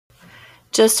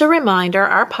Just a reminder,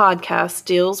 our podcast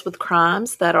deals with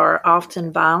crimes that are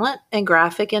often violent and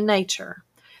graphic in nature,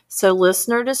 so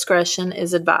listener discretion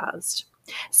is advised.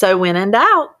 So when in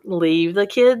doubt, leave the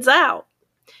kids out.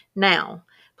 Now,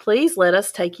 please let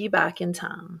us take you back in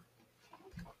time.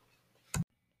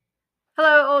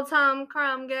 Hello, old time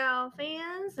crime gal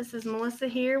fans. This is Melissa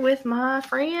here with my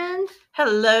friend.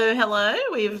 Hello.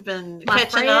 We've been My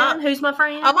catching friend. up. Who's my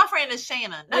friend? Oh, my friend is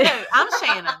Shannon. No, I'm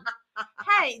Shannon.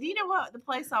 Hey, do you know what? The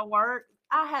place I work,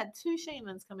 I had 2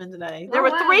 Shannons come in today. There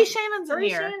were 3 Shannons in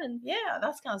here. Shannon. Yeah,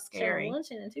 that's kind of scary. Shannon 1,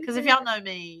 Shannon 2. Because if y'all know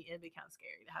me, it'd be kind of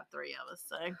scary to have 3 of us.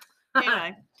 So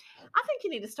anyway, I think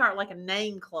you need to start like a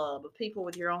name club of people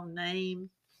with your own name.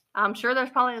 I'm sure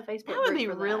there's probably a Facebook group. That would be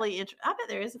really interesting. I bet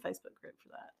there is a Facebook group for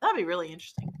that. That'd be really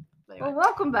interesting. Anyway. Well,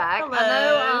 welcome back. Hello.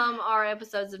 I know our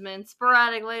episodes have been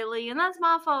sporadic lately, and that's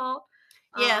my fault.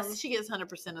 Yes, she gets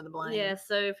 100% of the blame. Yeah,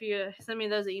 so if you send me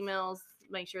those emails,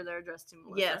 make sure they're addressed to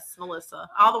Melissa. Yes, Melissa.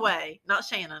 All the way. Not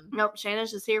Shannon. Nope,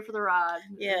 Shannon's just here for the ride.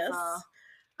 Yes.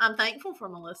 I'm thankful for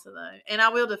Melissa, though. And I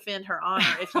will defend her honor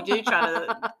if you do try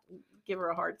to give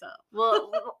her a hard time.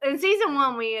 Well, in season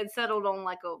 1, we had settled on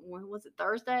was it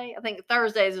Thursday? I think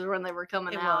Thursdays is when they were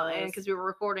coming out, and because we were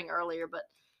recording earlier, but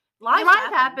life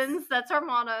happens. That's our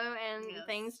motto, and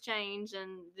things change.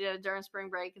 And during spring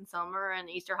break and summer and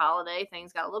Easter holiday,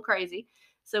 things got a little crazy.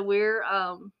 So we're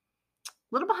a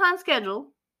little behind schedule.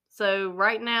 So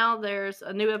right now, there's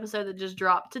a new episode that just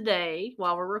dropped today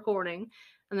while we're recording,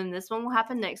 and then this one will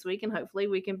happen next week, and hopefully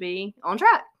we can be on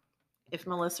track. If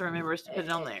Melissa remembers to put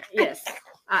it on there. Yes,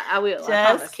 I will.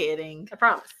 Just kidding. I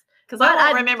promise. Because I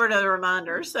won't remember to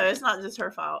reminder, so it's not just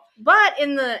her fault. But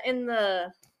in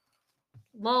the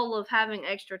lull of having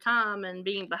extra time and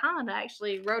being behind, I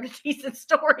actually wrote a decent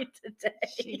story today.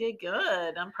 She did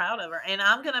good. I'm proud of her. And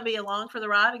I'm going to be along for the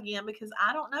ride again because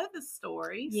I don't know this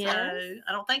story. Yes. So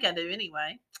I don't think I do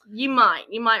anyway. You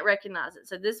might recognize it.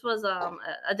 So this was a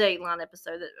Dateline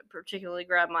episode that particularly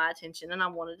grabbed my attention, and I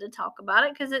wanted to talk about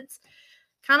it because it's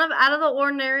kind of out of the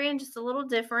ordinary and just a little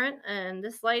different. And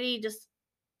this lady just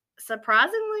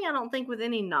surprisingly, I don't think with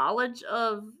any knowledge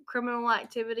of criminal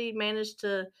activity, managed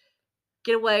to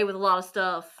get away with a lot of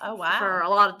stuff for a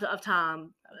lot of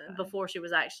time before she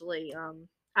was actually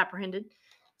apprehended.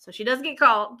 So she does get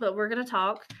caught, but we're going to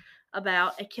talk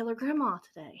about a killer grandma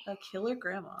today. A killer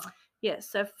grandma.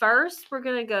 Yes. So first, we're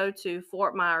going to go to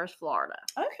Fort Myers, Florida.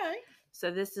 Okay.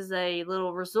 So this is a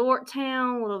little resort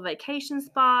town, little vacation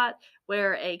spot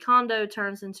where a condo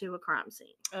turns into a crime scene.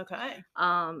 Okay.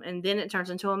 And then it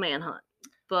turns into a manhunt.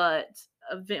 But,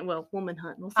 woman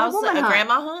hunt.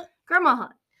 Grandma hunt? Grandma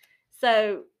hunt.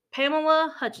 So,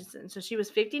 Pamela Hutchinson. So, she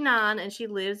was 59, and she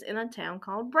lives in a town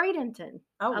called Bradenton.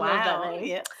 Oh, wow. Love that name.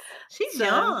 Yeah. She's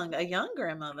young. A young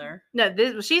grandmother. No,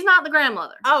 she's not the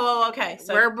grandmother. Oh, okay.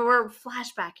 So we're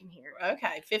flashbacking here.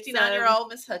 Okay. 59-year-old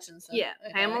Miss Hutchinson. Yeah.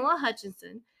 Okay. Pamela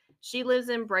Hutchinson. She lives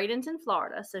in Bradenton,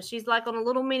 Florida. So, she's like on a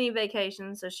little mini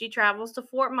vacation. So, she travels to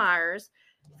Fort Myers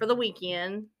for the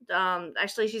weekend.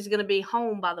 Actually, she's going to be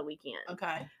home by the weekend.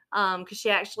 Okay. Because she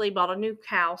actually bought a new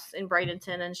house in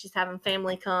Bradenton, and she's having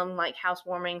family come, like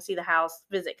housewarming, see the house,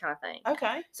 visit kind of thing.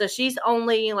 Okay. So she's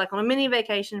only like on a mini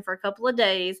vacation for a couple of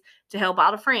days to help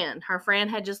out a friend. Her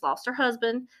friend had just lost her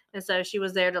husband, and so she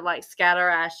was there to like scatter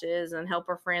ashes and help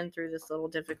her friend through this little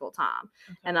difficult time.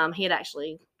 Okay. And he had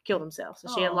actually killed himself.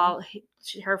 So she had lost.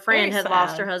 Her friend had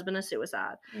lost her husband to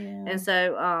suicide. Yeah. And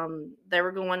so they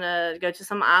were going to go to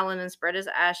some island and spread his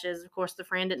ashes. Of course, the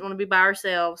friend didn't want to be by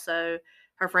herself, so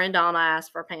her friend Donna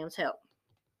asked for Pam's help.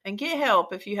 And get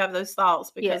help if you have those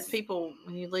thoughts, because people,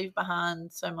 when you leave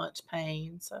behind so much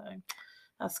pain, so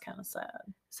that's kind of sad.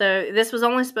 So this was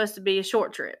only supposed to be a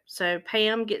short trip. So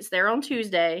Pam gets there on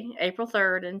Tuesday, April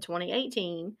 3rd in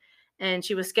 2018, and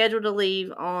she was scheduled to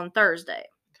leave on Thursday.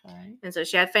 Okay. And so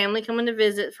she had family coming to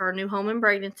visit for her new home in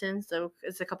Bradenton, so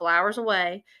it's a couple hours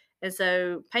away. And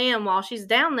so Pam, while she's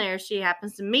down there, she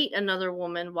happens to meet another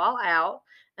woman while out,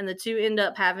 and the two end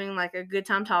up having like a good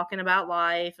time talking about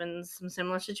life and some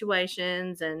similar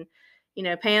situations. And,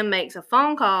 Pam makes a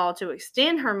phone call to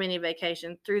extend her mini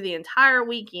vacation through the entire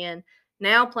weekend,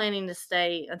 now planning to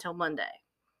stay until Monday.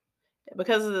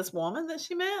 Because of this woman that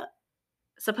she met?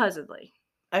 Supposedly.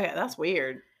 Okay, that's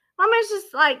weird. I mean, it's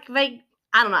just like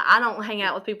I don't know. I don't hang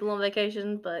out with people on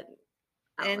vacation, but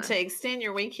and to extend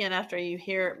your weekend after you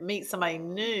meet somebody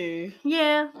new.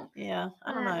 Yeah. Yeah.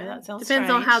 I don't know. That sounds depends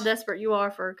strange. on how desperate you are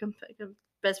for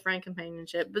best friend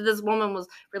companionship. But this woman was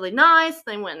really nice.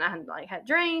 They went and had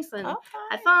drinks and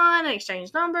had fun and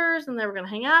exchanged numbers, and they were going to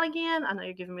hang out again. I know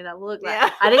you're giving me that look. Yeah.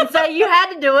 I didn't say you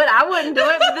had to do it. I wouldn't do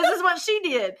it, but this is what she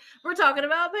did. We're talking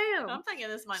about Pam. I'm thinking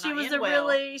this might She not was end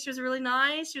well. She was really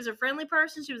nice. She was a friendly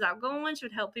person. She was outgoing. She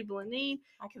would help people in need.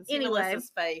 I can see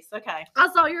Melissa's face. Okay. I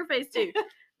saw your face too.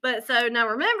 But so now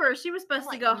remember, she was supposed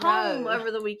to go home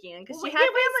over the weekend because she had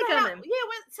family coming.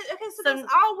 Yeah, okay, so that's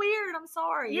all weird. I'm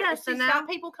sorry. Yeah, so now got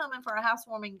people coming for a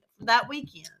housewarming that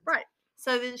weekend. Right.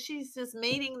 So then she's just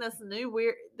meeting this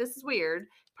weird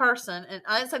person, and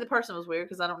I didn't say the person was weird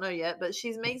because I don't know yet, but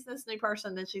she's meeting this new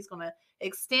person, then she's going to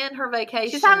extend her vacation.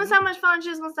 She's having so much fun, she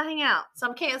just wants to hang out. So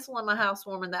I'm canceling my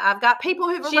housewarming. That I've got people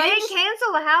who've She didn't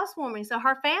cancel the housewarming, so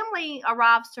her family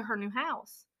arrives to her new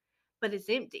house, but it's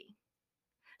empty.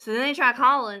 So then they try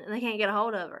calling, and they can't get a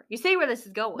hold of her. You see where this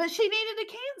is going. But she needed to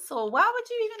cancel. Why would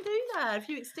you even do that if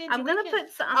you extend I'm going to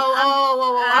put some... Now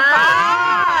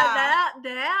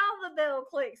the bell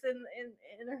clicks in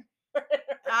her...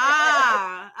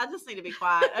 I just need to be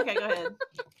quiet. Okay, go ahead.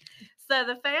 So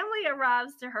the family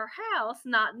arrives to her house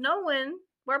not knowing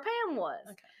where Pam was.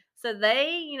 Okay. So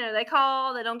they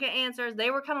call, they don't get answers. They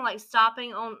were kind of like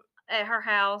stopping at her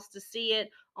house to see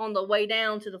it on the way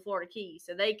down to the Florida Keys.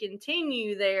 So they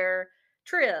continue their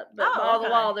trip, but all the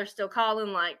while they're still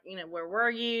calling, like, where were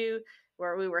you?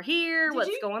 Where we were here?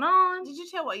 What's going on? Did you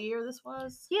tell what year this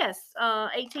was? Yes,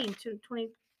 2018.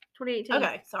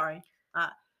 Okay, sorry.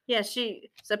 Yeah,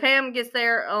 so Pam gets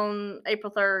there on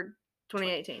April 3rd,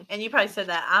 2018. And you probably said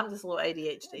that. I'm just a little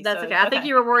ADHD. That's okay. I think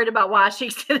you were worried about why she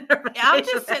extended her vacation. Yeah, I'm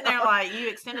just sitting there like, you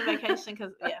extended vacation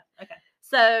because, yeah, okay.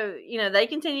 So, they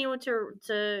continue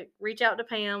to reach out to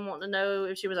Pam, wanting to know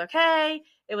if she was okay.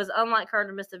 It was unlike her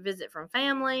to miss a visit from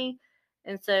family.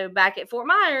 And so back at Fort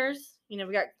Myers, we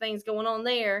got things going on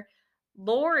there.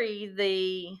 Lori,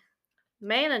 the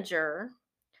manager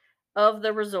of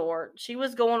the resort, she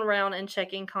was going around and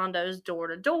checking condos door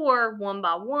to door, one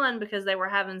by one, because they were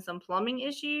having some plumbing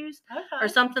issues or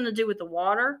something to do with the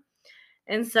water.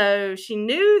 And so she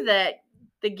knew that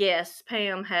the guests,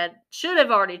 Pam, should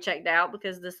have already checked out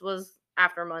because this was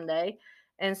after Monday.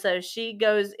 And so she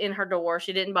goes in her door.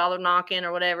 She didn't bother knocking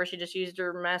or whatever. She just used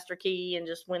her master key and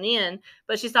just went in.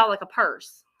 But she saw like a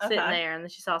purse sitting there, and then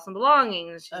she saw some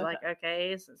belongings. And she's like,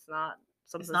 okay,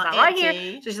 something's not right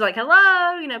here. So she's like,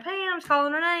 hello, Pam's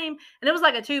calling her name. And it was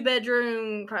like a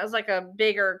 2-bedroom, it was like a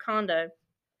bigger condo.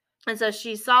 And so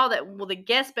she saw that, the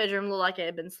guest bedroom looked like it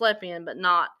had been slept in, but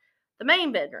not the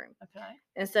main bedroom. Okay.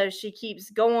 And so she keeps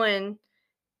going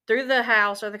through the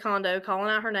house or the condo, calling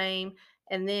out her name,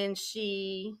 and then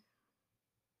she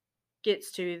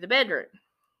gets to the bedroom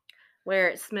where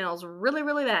it smells really,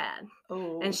 really bad.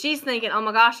 Ooh. And she's thinking, oh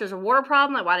my gosh, there's a water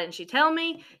problem. Like, why didn't she tell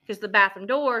me? Because the bathroom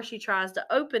door, she tries to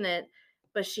open it,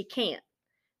 but she can't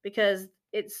because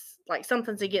it's like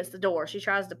something's against the door. She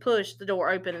tries to push the door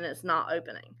open and it's not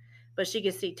opening. But she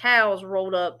can see towels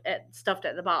rolled up stuffed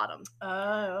at the bottom.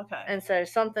 Oh, okay. And so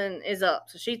something is up.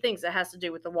 So she thinks it has to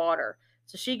do with the water.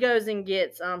 So she goes and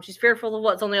gets, she's fearful of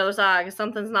what's on the other side because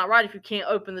something's not right if you can't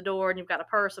open the door and you've got a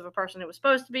purse of a person who was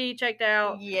supposed to be checked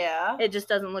out. Yeah. It just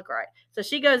doesn't look right. So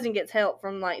she goes and gets help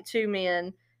from like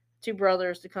 2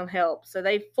 brothers to come help. So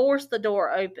they force the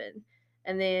door open.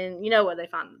 And then, what they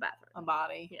find in the bathroom? A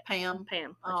body. Yeah. Pam.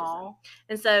 Oh.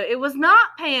 And so it was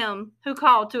not Pam who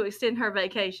called to extend her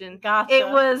vacation. Gotcha. It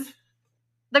was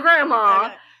the grandma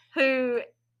who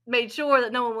made sure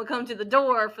that no one would come to the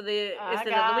door for the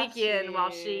extended of the weekend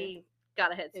while she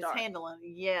got a head start.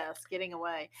 Getting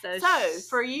away. So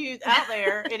for you out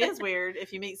there, it is weird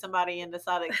if you meet somebody and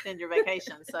decide to extend your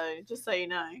vacation. So just so you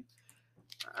know.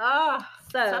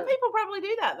 Some people probably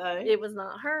do that though. It was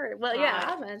not her. Well, yeah,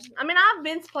 I imagine. I mean, I've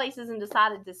been to places and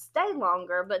decided to stay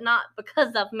longer, but not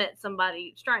because I've met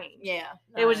somebody strange. Yeah,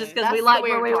 it was just because we liked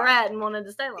where we were at and wanted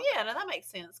to stay longer. Yeah, no, that makes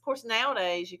sense. Of course,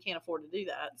 nowadays you can't afford to do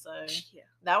that, so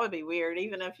that would be weird,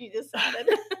 even if you decided.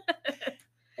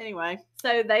 Anyway,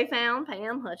 so they found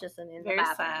Pam Hutchison in the bathroom.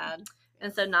 Very sad.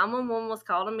 And so 911 was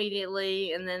called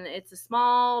immediately, and then it's a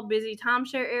small, busy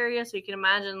timeshare area, so you can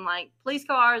imagine, like, police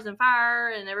cars and fire,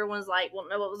 and everyone's, like, wanting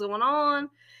to know what was going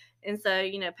on. And so,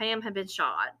 Pam had been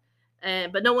shot,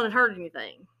 but no one had heard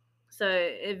anything. So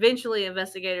eventually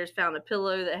investigators found a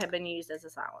pillow that had been used as a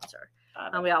silencer.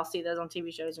 We all see those on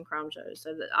TV shows and crime shows,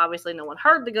 so that obviously no one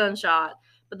heard the gunshot,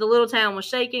 but the little town was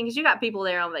shaking because you got people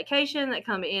there on vacation that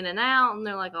come in and out, and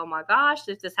they're like, oh, my gosh,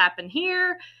 if this happened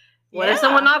here, what if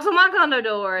someone knocks on my condo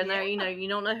door and they're, you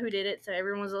don't know who did it. So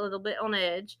everyone's a little bit on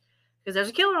edge because there's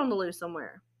a killer on the loose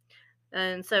somewhere.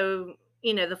 And so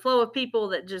the flow of people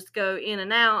that just go in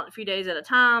and out a few days at a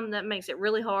time, that makes it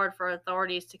really hard for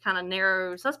authorities to kind of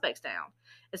narrow suspects down,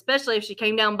 especially if she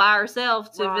came down by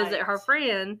herself to visit her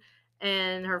friend,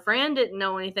 and her friend didn't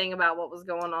know anything about what was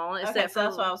going on. Okay, so that's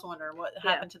what I was wondering, what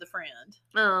happened to the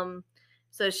friend.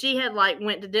 So she had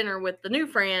went to dinner with the new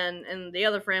friend, and the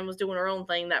other friend was doing her own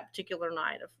thing that particular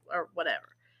night or whatever.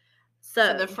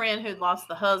 So the friend who'd lost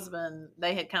the husband,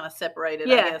 they had kind of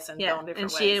separated, I guess, and gone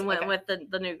different ways. And she went with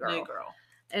the new girl.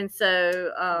 And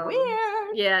so,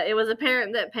 weird. Yeah, it was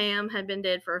apparent that Pam had been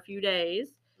dead for a few days,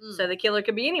 so the killer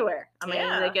could be anywhere. I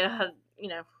mean, they could have,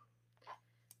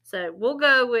 So we'll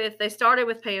go with, they started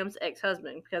with Pam's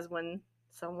ex-husband, because when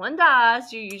someone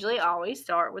dies, you usually always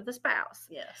start with the spouse.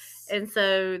 Yes. And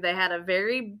so they had a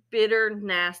very bitter,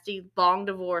 nasty, long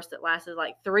divorce that lasted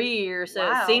 3 years. So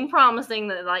It seemed promising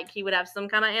that he would have some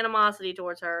kind of animosity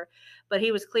towards her, but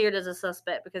he was cleared as a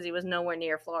suspect because he was nowhere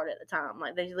near Florida at the time.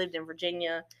 They lived in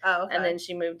Virginia, and then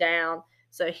she moved down,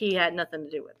 so he had nothing to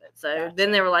do with it. So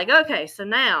Then they were like, okay, so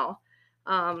now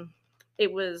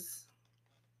it was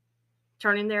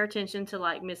turning their attention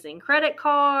to missing credit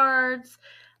cards,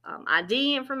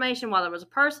 ID information. While there was a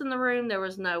purse in the room, there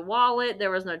was no wallet, there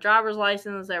was no driver's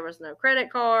license, there was no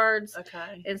credit cards.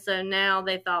 Okay. And so now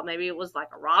they thought maybe it was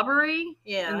a robbery.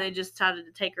 Yeah. And they just decided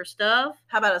to take her stuff.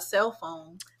 How about a cell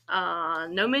phone?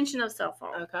 No mention of cell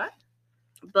phone. Okay.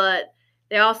 But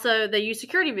they use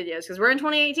security videos, because we're in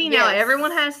 2018 now.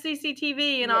 Everyone has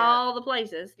CCTV in all the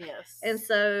places. Yes. And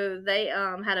so they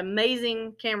had an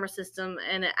amazing camera system,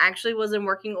 and it actually was in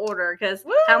working order, because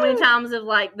how many times have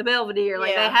the Belvedere,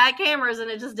 they had cameras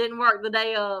and it just didn't work the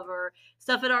day of, or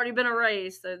stuff had already been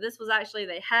erased. So this was actually,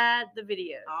 they had the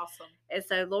video. Awesome. And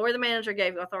so Lori, the manager,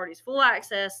 gave authorities full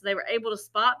access. They were able to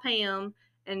spot Pam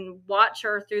and watch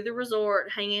her through the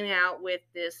resort hanging out with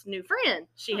this new friend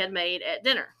she had made at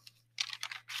dinner.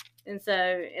 And so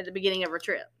at the beginning of her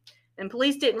trip, and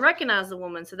police didn't recognize the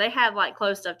woman, so they had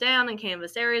closed stuff down and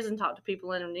canvassed areas and talked to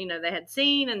people, and they had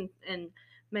seen and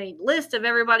made lists of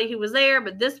everybody who was there,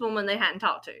 but this woman they hadn't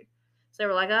talked to. So they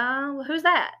were like, well, who's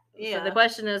that? Yeah. So the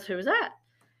question is, who's that?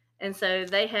 And so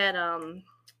they had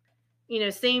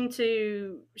seemed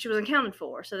to, she was accounted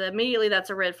for, so immediately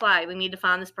that's a red flag. They need to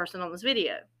find this person on this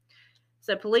video.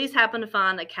 So police happened to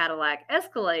find a Cadillac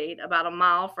Escalade about a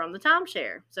mile from the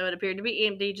timeshare. So it appeared to be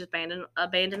empty, just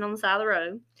abandoned on the side of the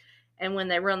road. And when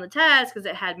they run the tags, because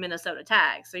it had Minnesota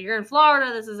tags. So you're in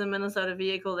Florida, this is a Minnesota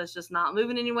vehicle that's just not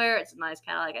moving anywhere. It's a nice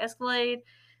Cadillac Escalade.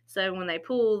 So when they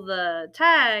pull the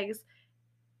tags,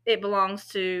 it belongs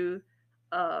to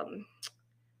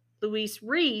Lois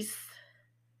Riess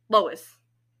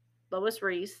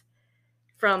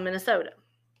from Minnesota.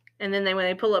 And then when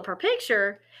they pull up her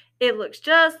picture, it looks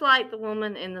just like the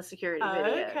woman in the security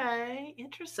video. Okay,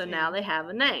 interesting. So now they have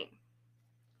a name.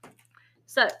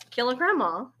 So, Killer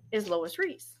Grandma is Lois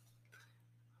Riess.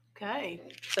 Okay.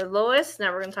 So Lois,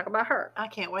 now we're going to talk about her. I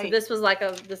can't wait. So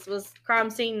this was crime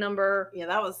scene number. Yeah,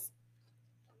 that was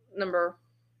number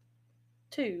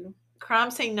 2.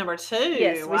 Crime scene number 2.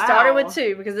 Yes, we started with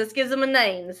 2 because this gives them a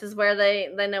name. This is where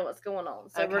they know what's going on.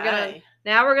 So we're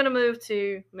gonna move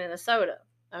to Minnesota.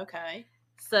 Okay.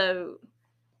 So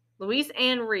Louise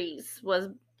Ann Riess was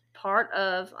part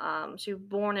of, she was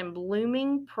born in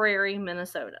Blooming Prairie,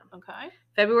 Minnesota. Okay.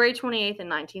 February 28th in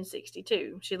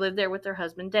 1962. She lived there with her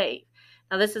husband, Dave.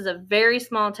 Now, this is a very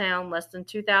small town, less than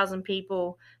 2,000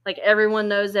 people. Everyone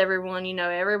knows everyone,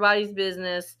 everybody's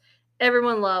business.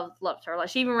 Everyone loved her.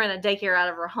 She even ran a daycare out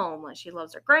of her home. She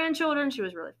loves her grandchildren. She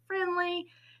was really friendly.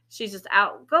 She's just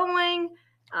outgoing.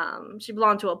 She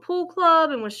belonged to a pool club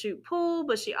and would shoot pool,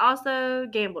 but she also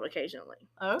gambled occasionally.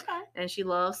 Okay. And she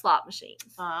loves slot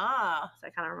machines. Ah. So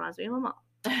that kind of reminds me of my mom.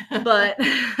 But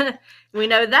we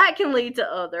know that can lead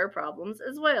to other problems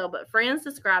as well. But friends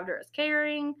described her as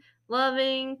caring,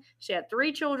 loving. She had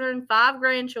 3 children, 5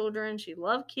 grandchildren. She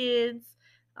loved kids.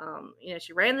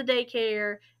 She ran the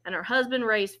daycare, and her husband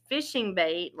raised fishing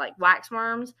bait, like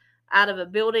waxworms, out of a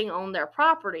building on their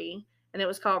property, and it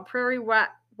was called Prairie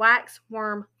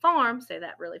Waxworm Farm. Say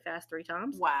that really fast 3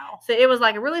 times. Wow. So it was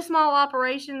a really small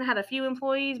operation, had a few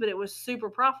employees, but it was super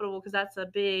profitable because that's a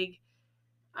big,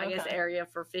 I guess, area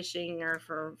for fishing or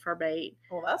for bait.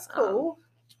 Well, that's cool.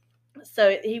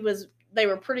 So they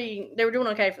were doing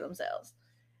okay for themselves.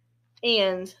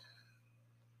 And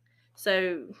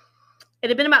so it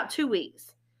had been about 2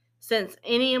 weeks since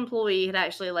any employee had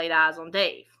actually laid eyes on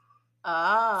Dave.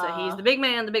 Ah. So he's the big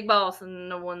man, the big boss, and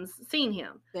no one's seen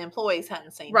him. The employees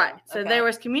hadn't seen him. Right. So there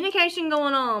was communication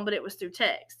going on, but it was through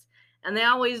text. And they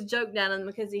always joked at him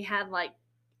because he had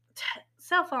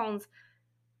cell phones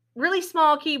really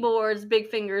small keyboards, big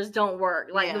fingers don't work.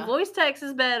 Like the voice text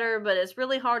is better, but it's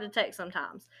really hard to text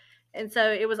sometimes. And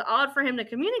so it was odd for him to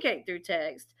communicate through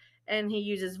text, and he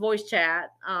uses voice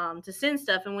chat to send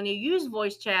stuff. And when you use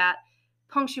voice chat,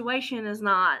 punctuation is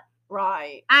not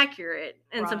accurate,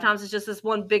 and sometimes it's just this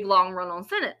one big long run-on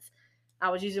sentence. I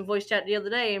was using voice chat the other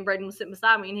day, and Braden was sitting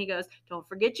beside me, and he goes, "Don't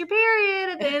forget your period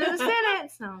at the end of the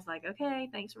sentence." And I was like, "Okay,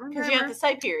 thanks for remembering." Because you have to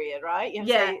say period, right? You have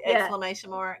to say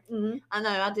exclamation mark. Mm-hmm. I know,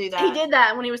 I do that. He did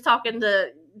that when he was talking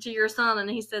to your son, and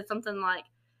he said something like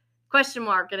question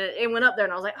mark, and it went up there,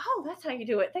 and I was like, "Oh, that's how you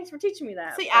do it. Thanks for teaching me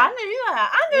that." See, I knew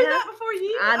that. I knew that before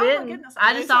you. I didn't. My goodness,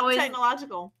 I just always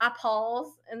technological. I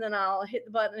pause, and then I'll hit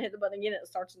the button again, and it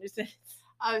starts a new sentence.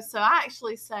 Oh, so I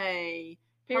actually say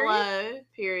period? Hello,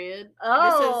 period.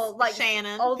 Oh, this is like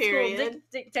Shannon, old period. School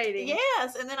dictating.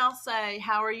 Yes, and then I'll say,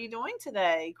 "How are you doing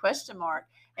today?" Question mark.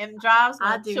 And drives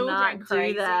my children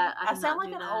crazy. I sound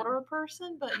like an older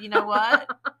person, but you know what?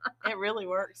 It really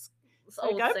works. So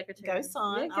old secretary. Go,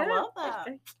 son. Yeah, I love that.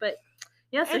 Okay. But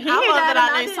yeah, so I love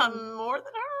that I knew something more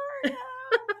than her.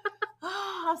 Yeah.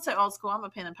 Oh, I'm so old school. I'm a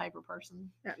pen and paper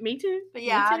person. Yeah, me too. But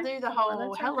yeah, I do the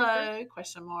whole hello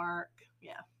question mark.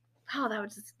 Yeah. Oh, that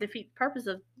would just defeat the purpose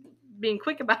of being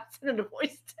quick about sending a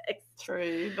voice text.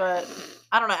 True, but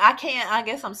I don't know. I can't. I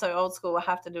guess I'm so old school. I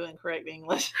have to do it in correct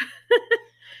English.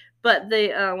 But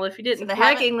if you didn't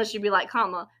correct English, you'd be like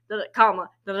comma,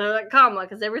 comma, comma,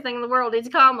 because everything in the world needs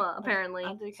a comma. Apparently,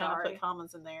 I do kind of put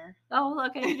commas in there. Oh,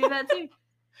 okay, you do that too.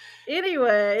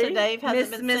 Anyway, so Dave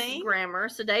hasn't been Miss seen. Grammar.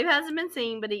 So Dave hasn't been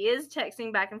seen, but he is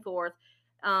texting back and forth,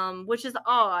 which is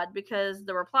odd because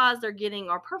the replies they're getting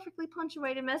are perfectly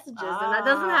punctuated messages, and that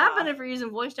doesn't happen if you're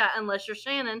using voice chat unless you're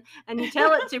Shannon and you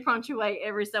tell it to punctuate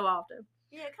every so often.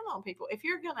 Yeah, come on, people. If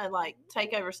you're going to,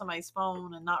 take over somebody's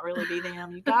phone and not really be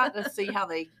them, you got to see how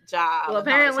they jive. Well,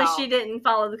 apparently she didn't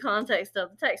follow the context of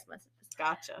the text messages.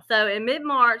 Gotcha. So in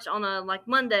mid-March, on a,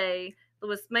 Monday,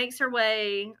 Lois makes her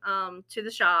way to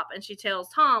the shop, and she tells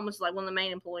Tom, which is, one of the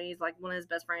main employees, one of his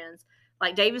best friends,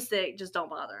 Dave is sick, just don't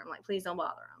bother him. Please don't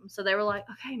bother him. So they were like,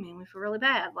 okay, man, we feel really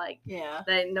bad. Yeah.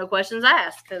 No questions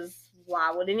asked, because why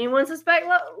would anyone suspect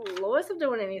Lois of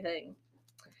doing anything?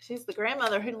 She's the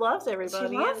grandmother who loves everybody.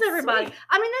 She loves everybody. Sweet.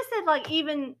 I mean, they said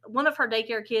even one of her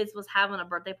daycare kids was having a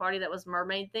birthday party that was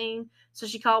mermaid themed. So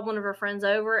she called one of her friends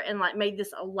over and made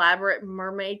this elaborate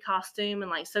mermaid costume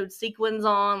and sewed sequins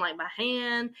on by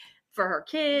hand for her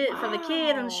kid, for the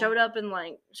kid, and showed up and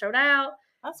showed out.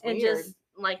 That's and weird. Just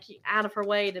out of her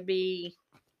way to be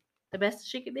the best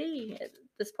she could be at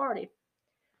this party.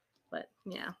 But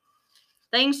yeah.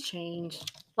 Things change.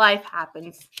 Life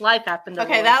happens. Life happened to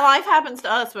Okay, that life happens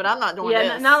to us, but I'm not doing this.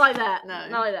 Yeah, not like that. No,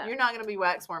 not like that. You're not going to be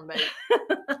waxworm bait.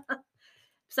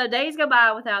 So days go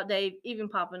by without Dave even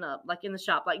popping up, in the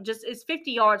shop. It's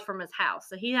 50 yards from his house.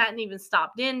 So he hadn't even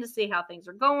stopped in to see how things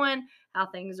are going, how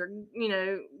things are,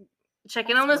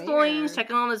 checking on his employees,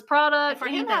 checking on his product. And for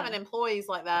him having employees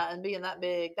like that and being that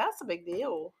big, that's a big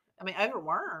deal. I mean, over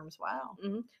worms. Wow.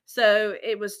 Mm-hmm. So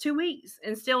it was 2 weeks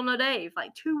and still no Dave,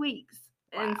 2 weeks.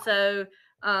 Wow. And so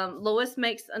Lois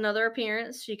makes another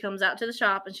appearance. She comes out to the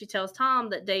shop and she tells Tom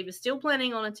that Dave is still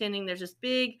planning on attending. There's this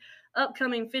big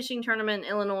upcoming fishing tournament in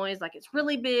Illinois. It's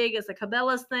really big. It's a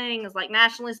Cabela's thing. It's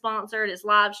nationally sponsored. It's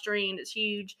live streamed. It's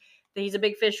huge. He's a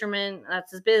big fisherman.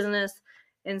 That's his business.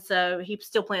 And so he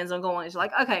still plans on going. He's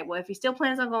like, okay, well, if he still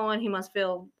plans on going, he must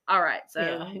feel all right. So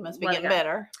yeah, he must be getting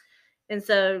better. And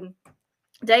so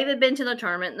Dave had been to the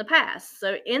tournament in the past.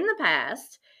 So in the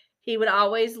past, he would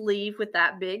always leave with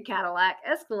that big Cadillac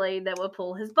Escalade that would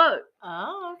pull his boat.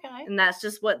 Oh, okay. And that's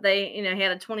just what they, he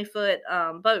had a 20-foot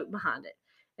boat behind it.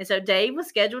 And so Dave was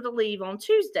scheduled to leave on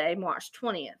Tuesday, March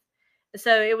 20th.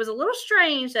 So it was a little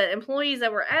strange that employees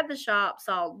that were at the shop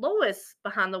saw Lois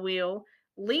behind the wheel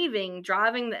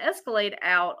driving the Escalade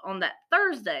out on that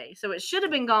Thursday. So it should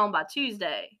have been gone by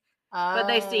Tuesday. But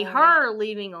they see her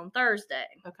leaving on Thursday.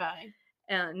 Okay.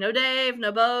 No Dave,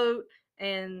 no boat.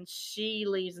 And she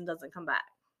leaves and doesn't come back.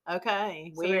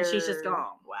 Okay. So then she's just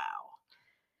gone. Wow.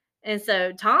 And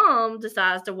so Tom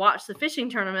decides to watch the fishing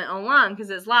tournament online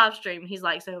because it's live stream. He's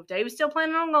like, so if Dave's still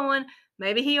planning on going,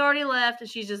 maybe he already left and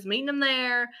she's just meeting him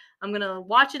there. I'm going to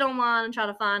watch it online and try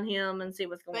to find him and see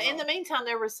what's going on. But in the meantime,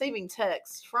 they're receiving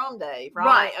texts from Dave,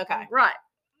 right? Okay. Right.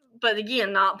 But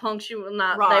again, not punctual.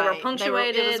 They were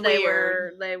punctuated. They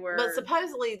were. But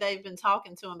supposedly they've been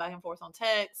talking to him back and forth on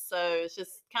text, so it's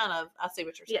just kind of. I see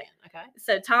what you're saying. Yeah. Okay.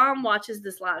 So Tom watches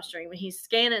this live stream and he's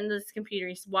scanning this computer.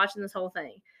 He's watching this whole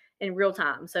thing in real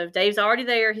time. So if Dave's already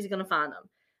there, he's going to find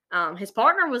him. His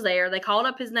partner was there. They called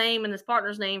up his name and his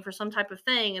partner's name for some type of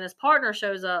thing, and his partner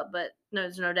shows up, but no,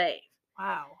 there's no Dave.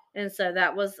 Wow. And so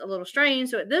that was a little strange.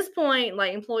 So at this point,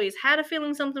 like, employees had a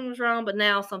feeling something was wrong, but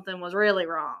now something was really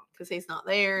wrong. Because he's not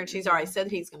there, and she's already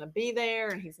said he's going to be there,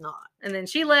 and he's not. And then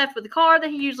she left with the car that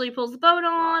he usually pulls the boat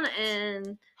on. Right.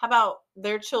 And how about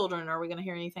their children? Are we going to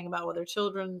hear anything about what their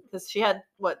children? Because she had,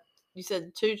 what you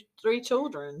said, 3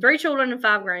 children. 3 children and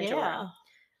 5 grandchildren.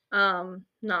 Yeah.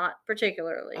 Not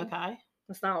particularly. Okay.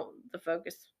 That's not the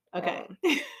focus. Okay.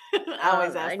 I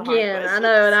always ask the hard again. questions. I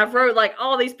know, and I've wrote like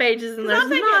all these pages, and there's I'm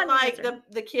thinking not like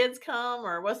the kids come,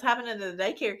 or what's happening to the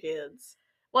daycare kids.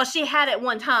 Well, she had it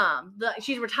one time.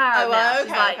 She's retired now. Okay,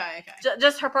 she's like, okay.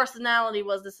 Just her personality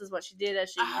was this is what she did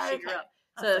as she grew up.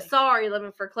 So sorry,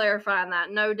 Lemon, for clarifying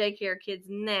that. No daycare kids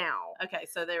now. Okay,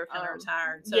 so they were kind of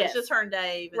retired. So yes. it's just her and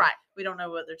Dave. And right. We don't know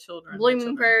what their children.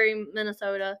 Blooming Prairie,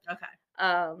 Minnesota. Okay.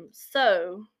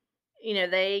 So,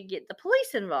 they get the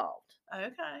police involved.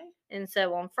 Okay. And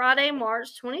so on Friday,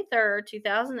 March 23rd,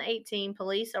 2018,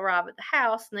 police arrive at the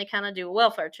house and they kind of do a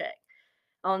welfare check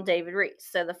on David Riess.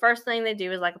 So the first thing they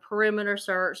do is like a perimeter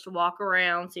search to walk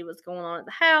around, see what's going on at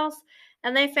the house.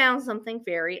 And they found something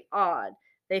very odd.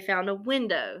 They found a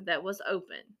window that was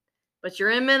open. But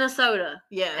you're in Minnesota.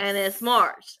 Yes. And it's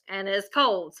March and it's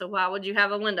cold. So why would you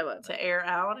have a window open? To air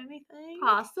out anything?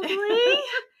 Possibly.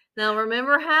 Now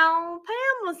remember how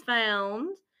Pam was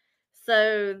found.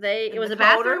 So it was a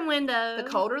bathroom window. The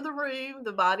colder the room,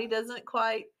 the body doesn't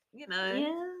quite,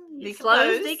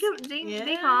 slows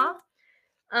decomp.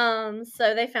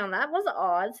 So they found that was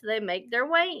odd. So they make their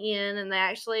way in and they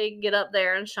actually get up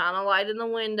there and shine a light in the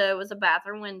window. It was a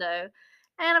bathroom window.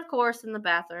 And of course, in the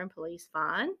bathroom, police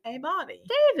find a body.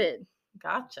 David.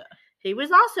 Gotcha. He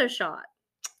was also shot.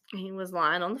 He was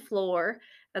lying on the floor,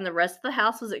 and the rest of the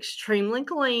house was extremely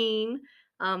clean.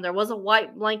 There was a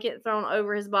white blanket thrown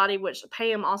over his body, which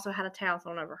Pam also had a towel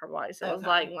thrown over her body. So it was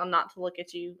like, I'm not to look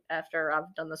at you after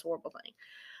I've done this horrible thing.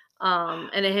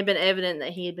 And it had been evident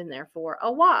that he had been there for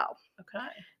a while. Okay.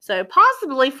 So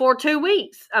possibly for 2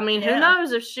 weeks. I mean, who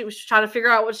knows if she was trying to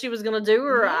figure out what she was going to do,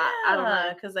 or I don't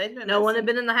know. Because they'd been no one had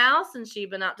been in the house, and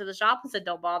she'd been out to the shop and said,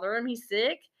 "Don't bother him. He's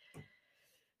sick."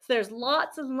 So there's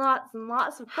lots and lots and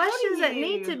lots of questions that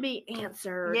need to be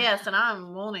answered. Yes, and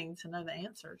I'm wanting to know the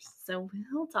answers. So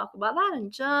we'll talk about that in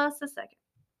just a second.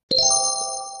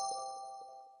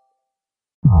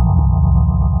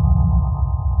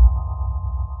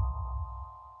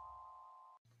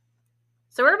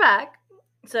 So we're back.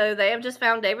 So they have just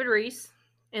found David Riess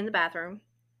in the bathroom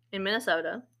in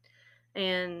Minnesota,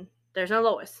 and there's no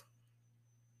Lois.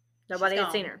 Nobody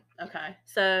had seen her. Okay.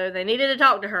 So they needed to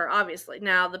talk to her, obviously.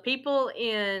 Now, the people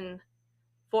in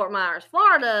Fort Myers,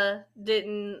 Florida,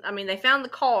 they found the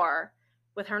car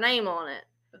with her name on it,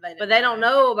 but they don't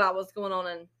know about what's going on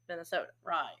in Minnesota.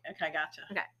 Right. Okay, gotcha.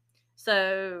 Okay.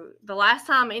 So the last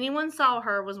time anyone saw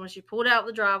her was when she pulled out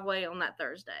the driveway on that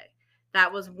Thursday.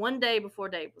 That was one day before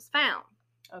Dave was found.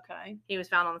 Okay. He was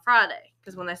found on the Friday,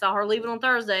 because when they saw her leaving on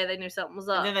Thursday, they knew something was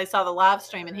up. And then they saw the live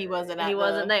stream, and he wasn't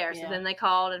there. So then they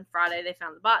called, and Friday they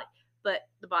found the body. But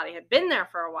the body had been there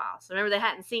for a while. So remember, they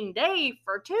hadn't seen Dave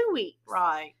for 2 weeks.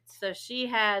 Right. So she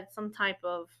had some type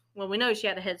of, we know she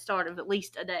had a head start of at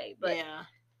least a day. But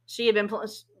she had been,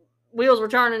 wheels were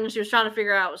turning, and she was trying to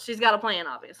figure out, she's got a plan,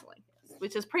 obviously.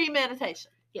 Which is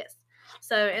premeditation. Yes.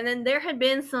 So, and then there had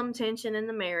been some tension in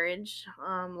the marriage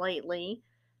lately.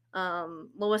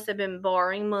 Lois had been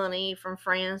borrowing money from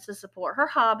friends to support her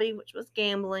hobby, which was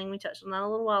gambling. We touched on that a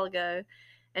little while ago.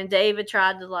 And David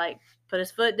tried to put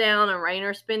his foot down and rein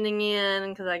her spending in,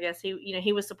 because I guess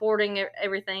he was supporting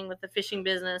everything with the fishing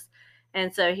business.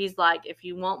 And so he's like, if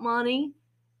you want money,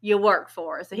 you work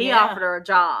for it. So he offered her a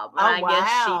job. And I guess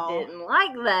she didn't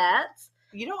like that.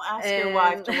 You don't ask your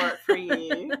wife to work for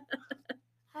you.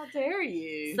 How dare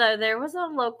you? So there was a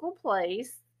local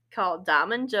place called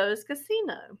Diamond Joe's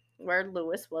Casino, where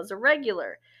Lois was a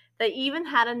regular. They even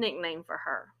had a nickname for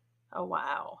her. Oh,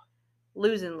 wow.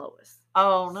 Losing Lois.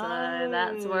 Oh, no. So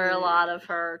that's where a lot of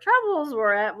her troubles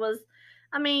were at,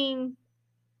 you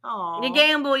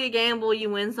gamble, you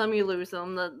win some, you lose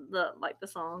some, the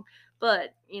song.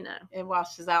 But, it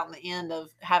washes out in the end of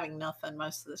having nothing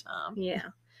most of the time. Yeah.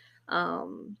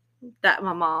 That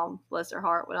my mom, bless her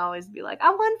heart, would always be like, I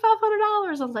won $500. I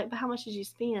was like, but how much did you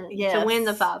spend to win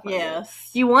the $500? Yes.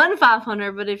 You won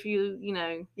 $500, but if you,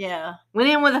 went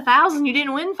in with $1,000, you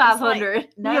didn't win $500.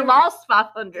 You lost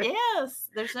 $500. Yes.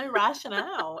 There's no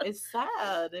rationale. It's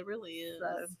sad. It really is.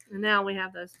 So, and now we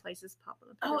have those places popping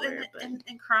up. Oh, and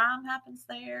crime happens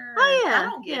there. Oh, yeah. I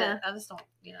don't get it. I just don't,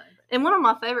 And one of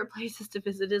my favorite places to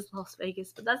visit is Las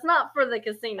Vegas, but that's not for the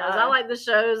casinos. I like the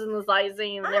shows and the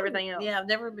sightseeing and everything else. Yeah, I've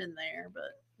never been there,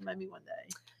 but maybe one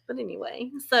day. But anyway,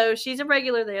 so she's a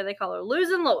regular there. They call her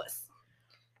Losing Lois.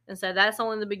 And so that's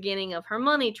only the beginning of her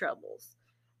money troubles.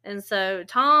 And so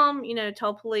Tom,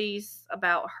 told police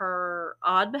about her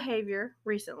odd behavior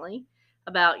recently,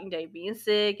 about, being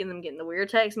sick and them getting the weird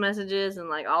text messages and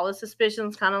like all the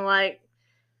suspicions kind of like,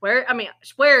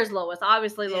 where's Lois?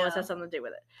 Obviously Lois has something to do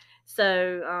with it.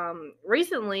 So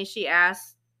recently she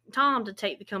asked Tom to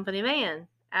take the company van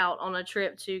out on a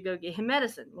trip to go get him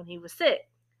medicine when he was sick.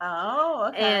 Oh,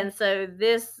 okay. And so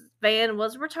this van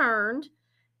was returned,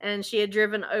 and she had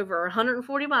driven over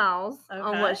 140 miles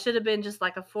on what should have been just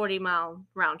like a 40-mile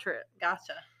round trip.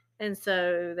 Gotcha. And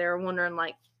so they were wondering,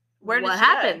 like, what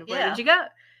happened? Go? Where did you go?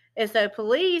 And so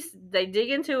police, they dig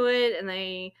into it, and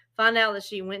they find out that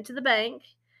she went to the bank,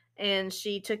 and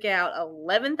she took out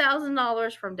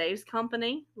 $11,000 from Dave's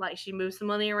company. Like, she moved some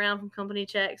money around from company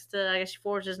checks to, I guess she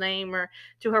forged his name or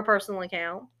to her personal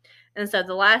account. And so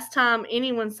the last time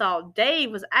anyone saw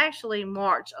Dave was actually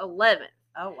March 11th.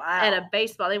 Oh, wow. At a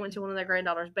baseball. They went to one of their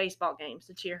granddaughter's baseball games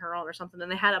to cheer her on or something.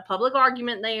 And they had a public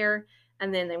argument there.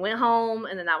 And then they went home.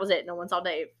 And then that was it. No one saw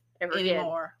Dave ever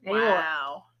anymore. Again.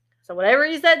 Wow. So whatever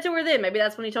he said to her then, maybe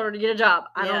that's when he told her to get a job.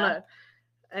 I don't know.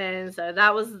 And so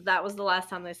that was the last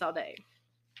time they saw Dave.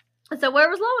 And so where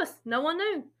was Lois? No one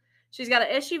knew. She's got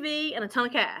an SUV and a ton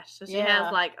of cash. So she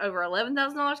has like over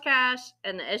 $11,000 cash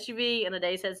and an SUV and a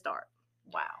day's head start.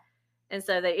 Wow. And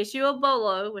so they issue a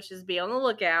BOLO, which is be on the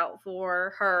lookout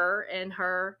for her and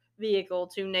her vehicle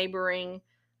to neighboring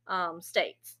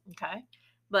states. Okay.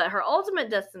 But her ultimate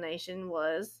destination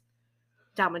was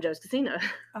Diamond Joe's Casino.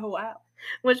 Oh, wow.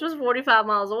 Which was 45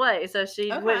 miles away. So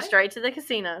she went straight to the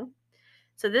casino.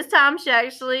 So this time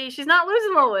she's not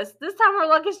losing Lois. This time her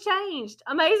luck has changed.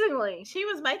 Amazingly. She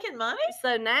was making money?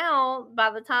 So now, by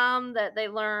the time that they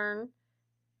learn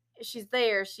she's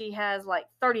there, she has like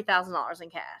 $30,000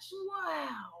 in cash. Wow.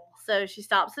 So she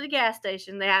stops at a gas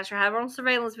station. They actually have her on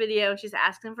surveillance video. She's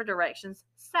asking for directions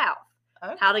south.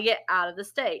 Okay. How to get out of the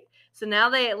state. So now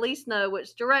they at least know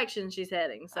which direction she's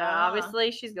heading. So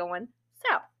obviously she's going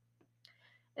south.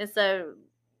 And so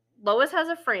Lois has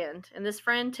a friend, and this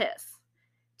friend, Tess.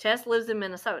 Tess lives in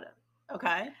Minnesota.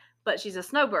 Okay. But she's a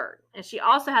snowbird, and she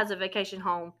also has a vacation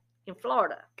home in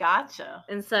Florida. Gotcha.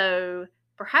 And so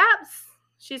perhaps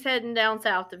she's heading down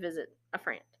south to visit a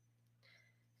friend.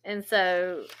 And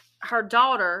so her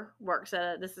daughter works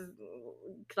this is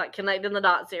like connecting the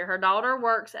dots here. Her daughter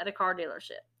works at a car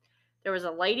dealership. There was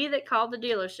a lady that called the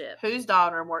dealership. Whose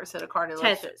daughter works at a car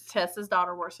dealership? Tess's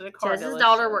daughter works at a car dealership. Tess's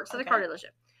daughter works at a car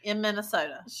dealership. In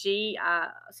Minnesota. She,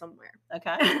 somewhere.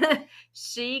 Okay.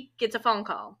 She gets a phone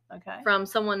call. Okay. From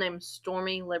someone named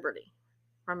Stormy Liberty.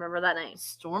 Remember that name?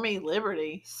 Stormy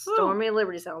Liberty. Stormy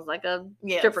Liberty sounds like a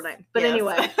stripper name. But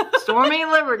anyway, Stormy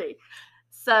Liberty.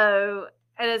 So,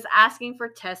 it is asking for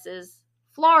Tess's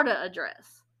Florida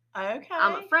address. Okay.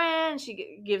 I'm a friend.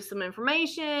 She gives some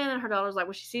information, and her daughter's like,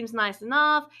 well, she seems nice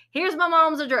enough. Here's my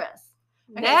mom's address.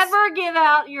 Okay. Never give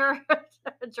out your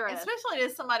address. Especially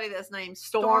to somebody that's named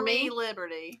Stormy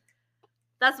Liberty.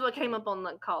 That's what came up on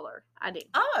the caller ID.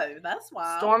 Oh, that's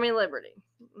wild. Stormy Liberty.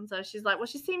 And so she's like, well,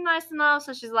 she seemed nice enough.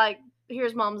 So she's like,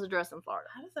 here's mom's address in Florida.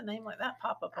 How does a name like that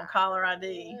pop up on caller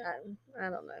ID? I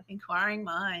don't know. Inquiring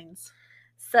minds.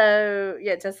 So,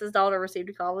 Tessa's daughter received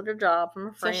a call at her job from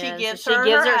a friend. So she gives her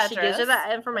address. She gives her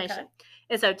that information. Okay.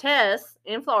 And so Tess,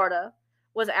 in Florida,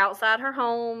 was outside her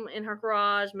home in her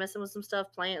garage messing with some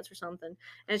stuffed plants or something.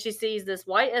 And she sees this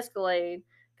white Escalade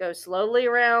go slowly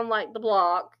around like the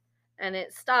block, and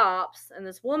it stops, and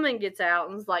this woman gets out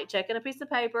and is like checking a piece of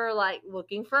paper, like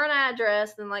looking for an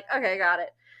address, and like, okay, got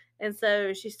it. And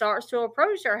so she starts to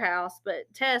approach her house,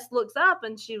 but Tess looks up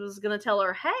and she was going to tell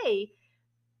her, hey,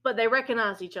 but they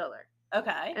recognize each other.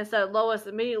 Okay. And so Lois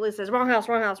immediately says, wrong house,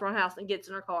 wrong house, wrong house, and gets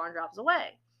in her car and drives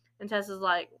away. And Tess is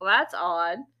like, well, that's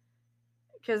odd.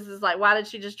 Because it's like, why did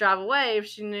she just drive away if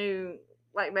she knew,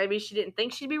 like, maybe she didn't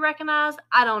think she'd be recognized?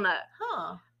 I don't know.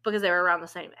 Huh. Because they were around the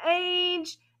same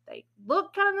age. They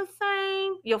look kind of the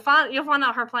same. You'll find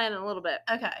out her plan in a little bit.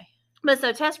 Okay. But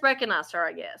so Tess recognized her,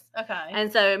 I guess. Okay.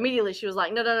 And so immediately she was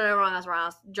like, no, wrong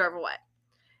house, drove away.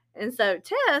 And so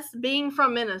Tess, being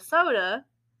from Minnesota,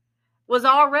 was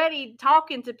already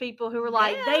talking to people who were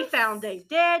like, they found Dave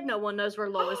dead. No one knows where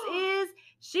Lois is.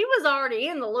 She was already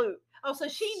in the loop. Oh, so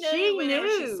she knew whenever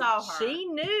she saw her. She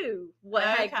knew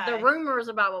the rumors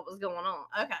about what was going on.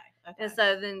 Okay. And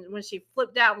so then when she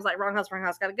flipped out, was like, wrong house,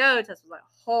 gotta go. Tess was like,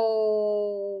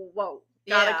 whoa,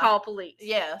 gotta call police.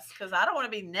 Yes, because I don't want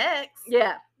to be next.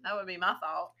 Yeah. That would be my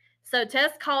thought. So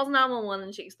Tess calls 911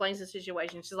 and she explains the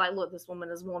situation. She's like, look, this woman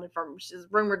is wanted she's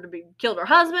rumored to be killed her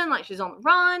husband. Like, she's on the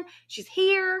run. She's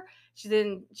here.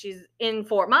 She's in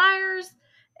Fort Myers.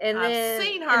 And I've then,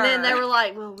 seen her. And then they were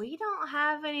like, well, we don't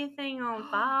have anything on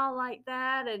file like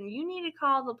that, and you need to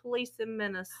call the police in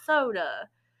Minnesota.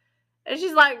 And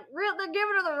she's like, real? They're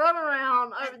giving her the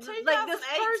runaround. Like This 2018.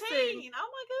 person. Oh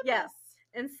my Yeah. goodness.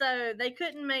 And so they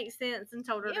couldn't make sense and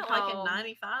told her to call. Like in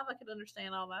 95, I could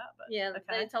understand all that. But yeah,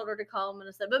 okay. They told her to call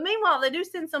Minnesota. But meanwhile, they do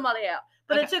send somebody out.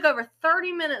 But Okay. it took over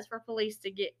 30 minutes for police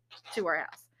to get to her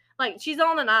house. Like, she's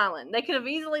on an island. They could have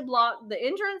easily blocked the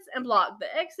entrance and blocked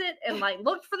the exit and, like,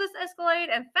 looked for this Escalade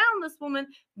and found this woman,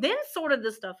 then sorted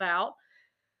this stuff out.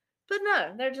 But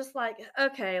no, they're just like,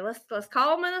 okay, let's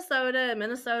call Minnesota, and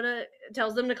Minnesota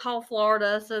tells them to call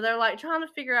Florida. So they're like trying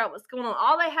to figure out what's going on.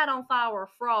 All they had on file were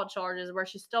fraud charges where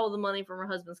she stole the money from her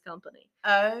husband's company.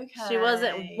 Okay. She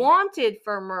wasn't wanted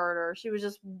for murder. She was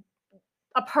just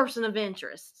a person of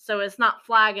interest. So it's not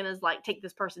flagging as like, take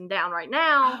this person down right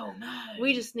now. Oh no.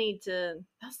 We just need to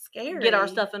That's scary. Get our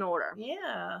stuff in order.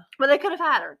 Yeah. But they could have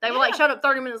had her. They were like showed up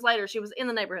 30 minutes later. She was in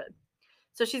the neighborhood.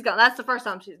 So she's gone. That's the first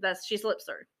time she slips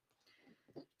through.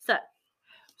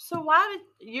 So why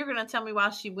did you're gonna tell me why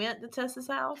she went to Tess's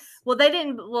house? Well, they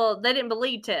didn't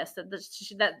believe Tess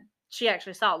that she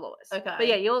actually saw Lois. Okay. But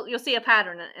yeah, you'll see a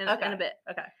pattern in a bit.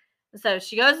 Okay. So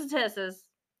she goes to Tess's,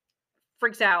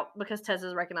 freaks out because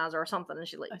Tess's recognized her or something, and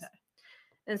she leaves. Okay.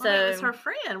 And Well, so it was her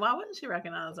friend. Why wouldn't she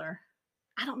recognize her?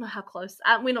 I don't know how close.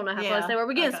 We don't know how close they were.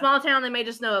 We get in Okay. small town. They may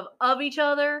just know of each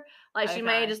other. Like she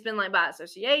may have just been like by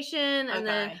association, and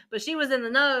then but she was in the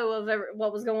know of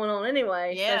what was going on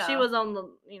anyway. Yeah. So she was on the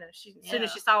as soon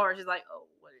as she saw her, she's like, oh,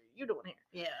 what are you doing here?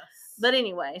 Yes. But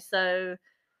anyway, so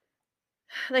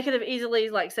they could have easily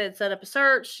set up a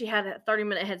search. She had a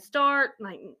 30-minute head start.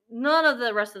 Like none of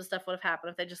the rest of the stuff would have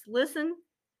happened if they just listened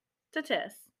to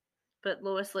Tess. But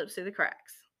Lois slips through the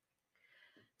cracks.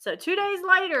 So 2 days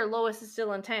later, Lois is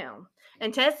still in town.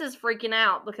 And Tess is freaking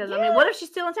out because, what if she's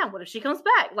still in town? What if she comes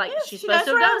back? Like, she's supposed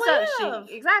to have done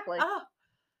something. Exactly. Oh.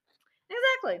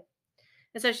 Exactly.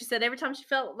 And so she said every time she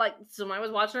felt like somebody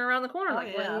was watching her around the corner,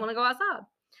 didn't want to go outside.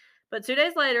 But 2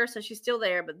 days later, so she's still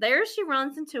there. But there she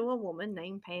runs into a woman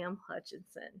named Pam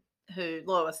Hutchinson. Who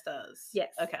Lois does.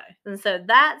 Yes. Okay. And so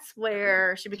that's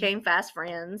where she became fast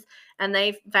friends. And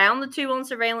they found the two on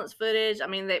surveillance footage.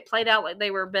 They played out like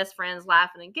they were best friends,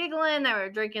 laughing and giggling. They were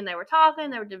drinking. They were talking.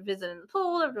 They were visiting the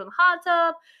pool. They were doing the hot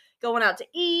tub, going out to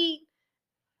eat.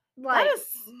 Pam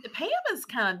is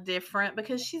kind of different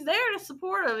because she's there to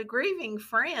support a grieving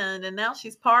friend. And now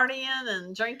she's partying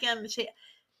and drinking.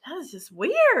 That is just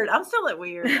weird. I'm still at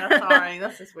weird. I'm sorry.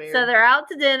 That's just weird. So they're out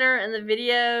to dinner, and the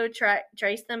video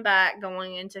traced them back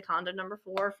going into condo number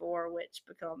 404, which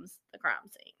becomes the crime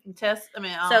scene.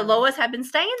 So Lois had been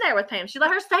staying there with Pam. She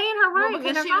let her stay in her room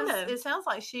in her condo. It sounds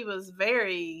like she was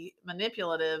very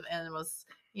manipulative and was,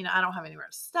 I don't have anywhere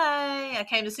to stay. I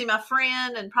came to see my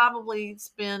friend and probably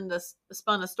spun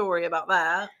a story about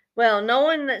that. Well,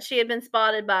 knowing that she had been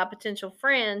spotted by a potential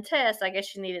friend, Tess, I guess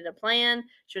she needed a plan.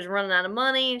 She was running out of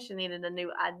money, and she needed a new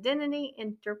identity.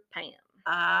 Enter Pam.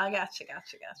 Gotcha.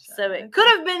 So it could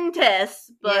have been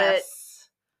Tess, but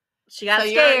she got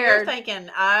scared. You're thinking,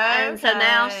 okay. And so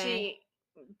now she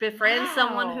befriends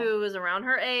someone who was around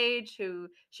her age, who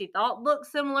she thought looked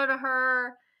similar to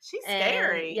her. She's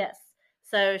scary. Yes.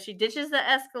 So she ditches the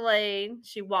Escalade.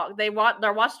 They're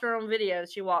watching her on video.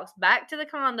 She walks back to the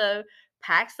condo,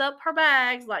 packs up her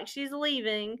bags like she's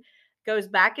leaving, goes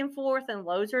back and forth and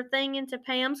loads her thing into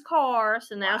Pam's car.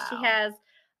 So now she has,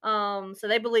 so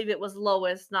they believe it was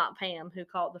Lois, not Pam, who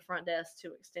called the front desk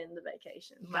to extend the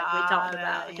vacation. Like we talked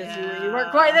about, because you weren't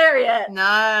quite there yet. No,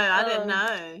 I didn't know.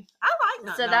 I like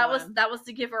not knowing. that was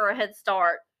to give her a head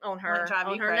start on her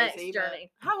next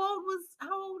journey. How old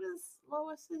is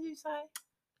Lois, did you say?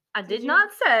 I did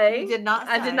not say. You did not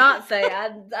say. I did not say.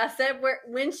 I said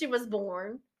when she was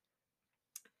born.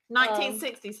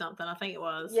 1960 something, I think it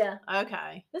was. Yeah.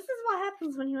 Okay. This is what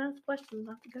happens when you ask questions.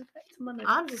 I have to go back to my notes.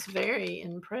 I'm just very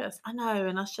impressed. I know,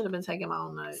 and I should have been taking my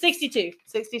own notes. 62.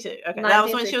 62. Okay. That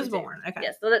was when she was born. Okay.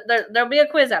 Yes. So there'll be a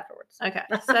quiz afterwards. Okay.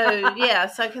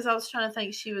 So, because I was trying to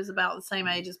think she was about the same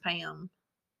age as Pam,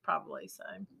 probably. So.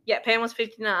 Yeah, Pam was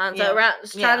 59. So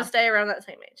try to stay around that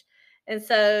same age. And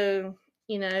so,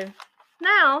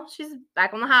 now she's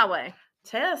back on the highway.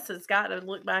 Tess has got to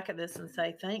look back at this and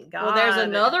say, thank God. Well, there's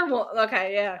another one.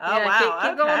 Okay, yeah. Oh, wow.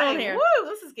 Keep going on here. Woo,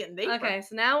 this is getting deeper. Okay,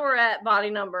 so now we're at body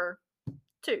number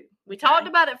 2. We talked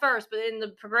about it first, but in the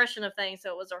progression of things, so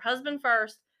it was her husband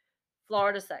first,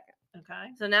 Florida second.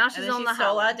 Okay. So now she's on the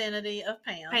sole highway. Identity of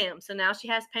Pam. Pam. So now she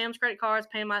has Pam's credit cards,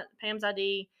 Pam's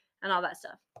ID, and all that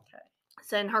stuff. Okay.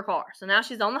 So in her car. So now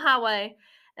she's on the highway,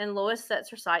 and Lois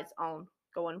sets her sights on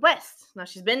going west. Now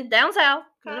she's been down south,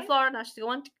 going to Florida. Now she's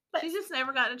going But she's just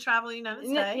never gotten to travel the United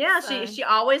States. Yeah, so. she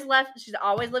always left. She's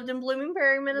always lived in Blooming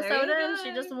Prairie, Minnesota, and she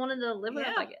go. just wanted to live it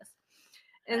up, I guess.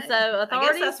 And Hey, so authorities,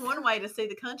 I guess that's one way to see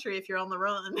the country if you're on the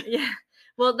run. Yeah.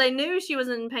 Well, they knew she was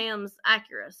in Pam's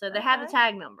Acura, so they had the Okay.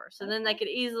 tag number. So then they could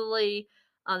easily,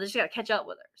 they just got to catch up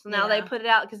with her. So now they put it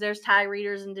out because there's tag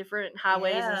readers in different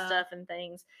highways and stuff and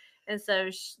things. And so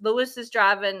Lois is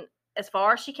driving as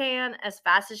far as she can, as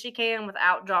fast as she can,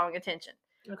 without drawing attention.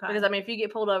 Okay. Because, I mean, if you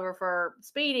get pulled over for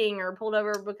speeding or pulled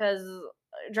over because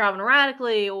driving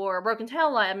erratically or a broken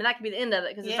tail light, I mean, that could be the end of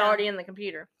it because it's already in the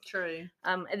computer. True.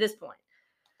 At this point.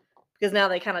 Because now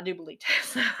they kind of do believe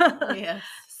that. Yes.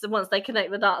 So once they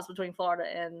connect the dots between Florida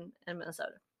and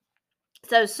Minnesota.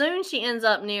 So soon she ends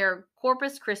up near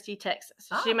Corpus Christi, Texas.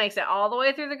 Oh. She makes it all the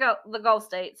way through the Gulf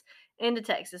states into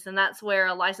Texas, and that's where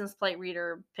a license plate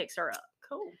reader picks her up.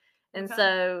 Cool. And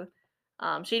so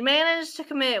she managed to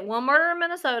commit one murder in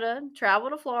Minnesota,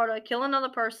 travel to Florida, kill another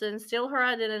person, steal her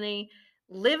identity,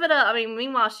 live it up. I mean,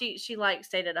 meanwhile, she like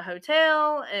stayed at a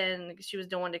hotel, and she was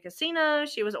doing the casino.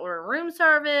 She was ordering room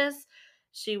service.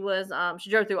 She was she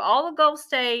drove through all the Gulf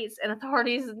states, and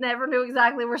authorities never knew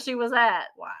exactly where she was at.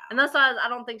 Wow. And that's why I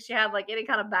don't think she had like any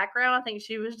kind of background. I think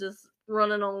she was just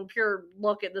running on pure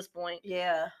luck at this point.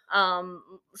 Yeah.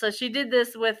 So she did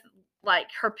this with, like,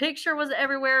 her picture was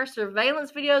everywhere.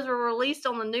 Surveillance videos were released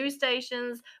on the news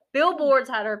stations. Billboards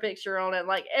had her picture on it.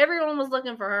 Like, everyone was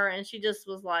looking for her, and she just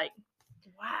was like,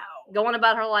 wow, going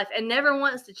about her life. And never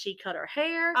once did she cut her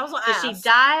hair. I was like, did she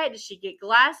dye it? Did she get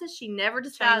glasses? She never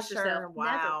disguised herself.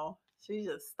 Wow. Never. She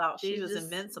just thought she was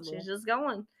invincible. She's just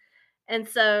going. And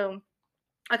so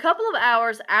a couple of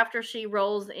hours after she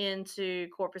rolls into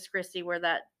Corpus Christi, where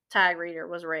that tag reader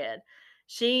was read,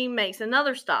 she makes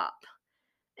another stop.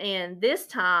 And this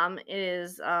time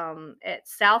is at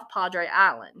South Padre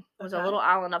Island. It was a little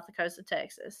island off the coast of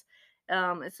Texas.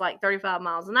 It's like 35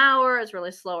 miles an hour. It's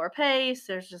really slower pace.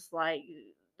 There's just like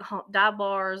dive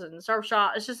bars and surf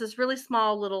shop. It's just this really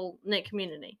small little knit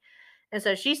community. And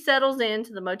so she settles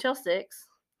into the Motel 6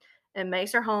 and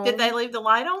makes her home. Did they leave the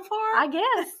light on for her? I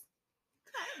guess.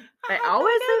 They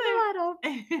always leave the light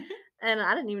on. And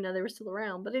I didn't even know they were still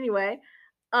around. But anyway,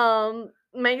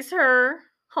 makes her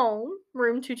home,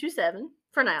 room 227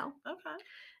 for now. Okay.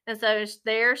 And so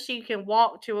there she can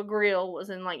walk to a grill. Was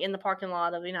in the parking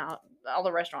lot of, all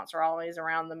the restaurants are always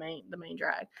around the main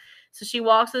drag. So she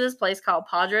walks to this place called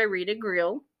Padre Rita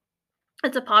Grill.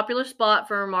 It's a popular spot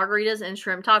for margaritas and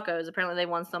shrimp tacos. Apparently they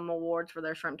won some awards for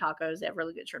their shrimp tacos. They have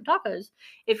really good shrimp tacos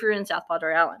if you're in South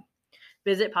Padre Island.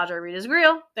 Visit Padre Rita's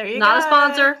Grill. There you go. Not a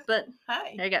sponsor, but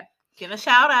hey, there you go. Give a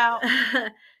shout out.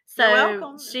 So you're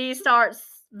welcome. She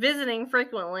starts visiting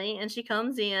frequently, and she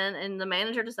comes in, and the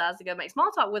manager decides to go make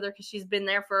small talk with her because she's been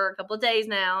there for a couple of days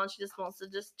now, and she just wants to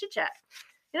just chit chat.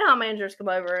 You know how managers come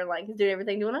over and do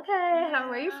everything, doing okay. Where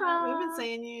are you from? We've been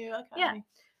seeing you. Okay. Yeah.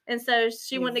 And so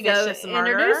she went to go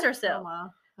introduce herself. Oh, wow.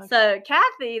 Okay. So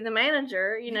Kathy, the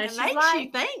manager, she's makes like,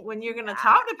 you think when you're going to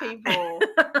talk to people,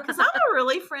 because I'm a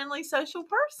really friendly social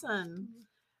person.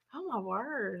 Oh my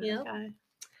word. Yep. Okay.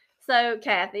 So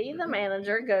Kathy, the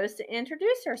manager, goes to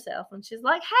introduce herself, and she's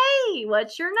like, "Hey,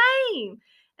 what's your name?"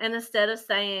 And instead of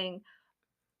saying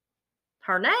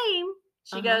her name,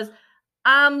 she goes,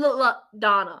 "I'm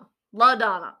Donna.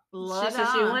 LaDonna."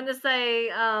 She wanted to say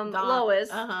Lois,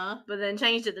 but then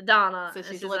changed it to Donna. So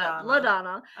she's LaDonna.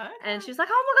 LaDonna. Okay. And she's like,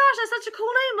 "Oh my gosh, that's such a cool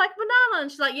name, like Madonna."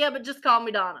 And she's like, "Yeah, but just call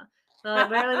me Donna." So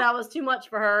apparently that was too much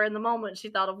for her. In the moment, she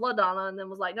thought of LaDonna and then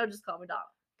was like, "No, just call me Donna."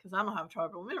 Because I don't have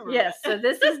trouble remembering. Yes, so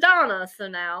this is Donna.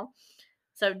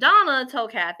 So Donna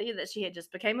told Kathy that she had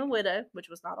just became a widow, which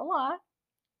was not a lie.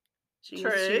 She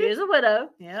is a widow.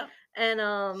 Yeah. And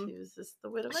she was just the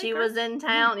widow. She was in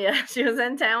town. Yeah, she was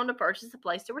in town to purchase a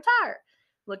place to retire,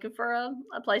 looking for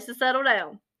a place to settle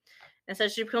down. And so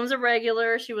she becomes a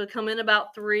regular. She would come in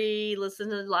about 3, listen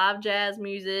to live jazz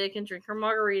music, and drink her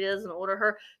margaritas, and order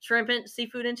her shrimp and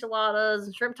seafood enchiladas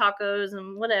and shrimp tacos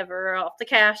and whatever off the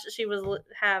cash that she was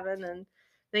having, and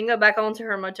then go back on to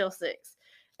her Motel 6.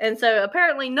 And so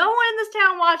apparently no one in this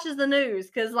town watches the news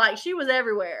because she was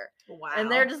everywhere. Wow.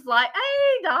 And they're just like,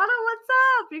 "Hey, Donna, what's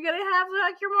up? You're going to have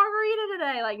your margarita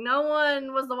today." No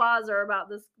one was the wiser about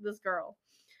this girl.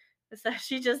 So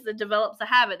she just develops a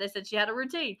habit. They said she had a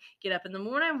routine. Get up in the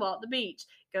morning, walk the beach,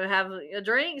 go have a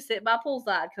drink, sit by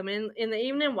poolside, come in the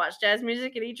evening, watch jazz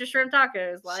music, and eat your shrimp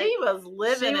tacos. She was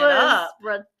living it up.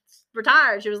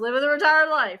 Retired. She was living the retired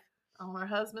life. On her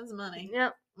husband's money.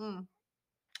 Yep. Mm.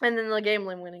 And then the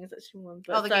gambling winnings that she won.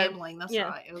 But gambling. That's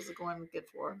right. It was going good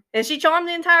for her. And she charmed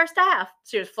the entire staff.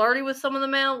 She was flirty with some of the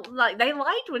male. They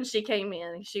liked when she came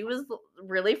in. She was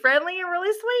really friendly and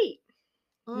really sweet.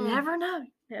 Never know.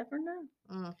 Never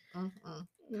know.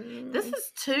 This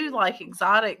is two like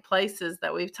exotic places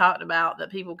that we've talked about that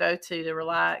people go to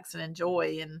relax and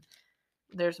enjoy, and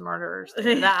there's murderers.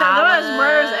 There was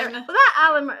murders. Well, that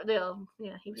island,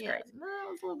 yeah, he was crazy. No, it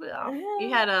was a little bit off. You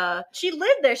had She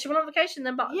lived there. She went on vacation.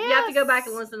 Then you have to go back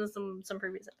and listen to some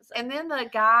previous episodes. And then the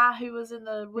guy who was in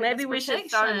the maybe we should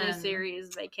start a new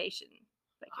series, Vacation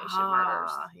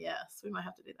Murders. Yes, we might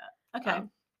have to do that. Okay.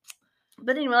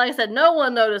 But anyway, like I said, no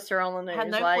one noticed her on the news. Had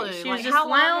no clue. She was just how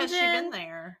long lounging. has she been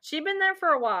there? She'd been there for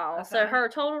a while. Okay. So her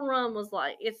total run was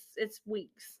like it's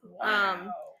weeks.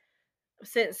 Wow.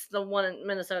 Since the one in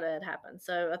Minnesota had happened.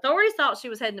 So authorities thought she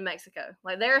was heading to Mexico.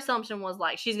 Like their assumption was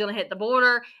like she's gonna hit the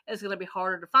border, it's gonna be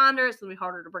harder to find her, it's gonna be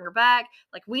harder to bring her back.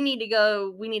 Like we need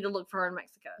to look for her in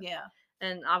Mexico. Yeah.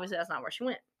 And obviously that's not where she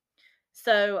went.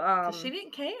 So she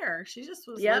didn't care. She just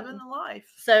was living the life.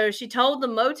 So she told the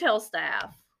motel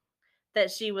staff that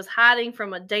she was hiding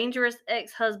from a dangerous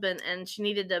ex-husband and she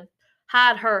needed to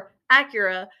hide her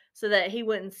Acura so that he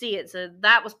wouldn't see it. So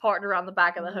that was parked around the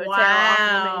back of the hotel off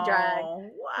the main drag. Wow.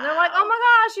 And they're like, oh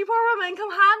my gosh, you poor woman, come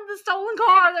hide in the stolen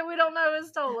car that we don't know is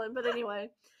stolen. But anyway,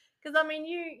 because I mean,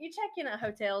 you check in at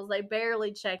hotels, they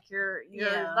barely check your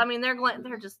I mean, they're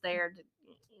just there to,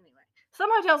 anyway. Some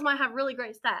hotels might have really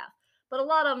great staff, but a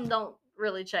lot of them don't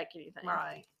really check anything.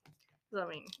 Right. I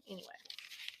mean, anyway,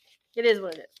 it is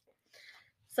what it is.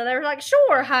 So they were like,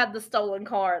 sure, hide the stolen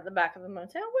car at the back of the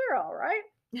motel. We're all right.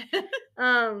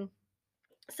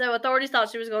 So authorities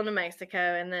thought she was going to Mexico,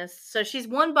 and so she's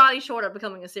one body short of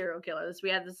becoming a serial killer. We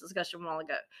had this discussion a while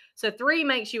ago. So 3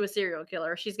 makes you a serial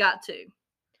killer. She's got 2.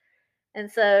 And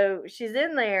so she's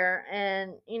in there,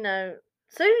 and,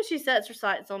 soon she sets her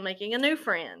sights on making a new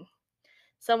friend.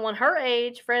 Someone her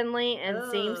age, friendly, and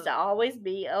seems to always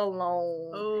be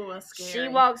alone. Oh, that's scary.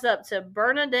 She walks up to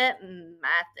Bernadette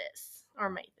Mathis.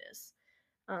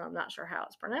 I'm not sure how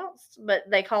it's pronounced, but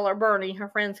they call her Bernie. Her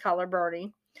friends call her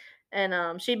Bernie.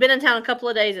 And she'd been in town a couple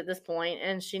of days at this point,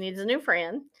 and she needs a new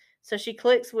friend. So she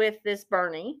clicks with this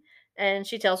Bernie, and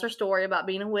she tells her story about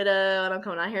being a widow, and I'm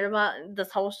coming out here about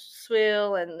this whole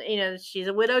swill, and, she's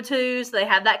a widow too, so they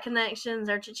have that connection.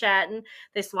 They're chit-chatting.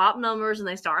 They swap numbers, and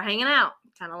they start hanging out,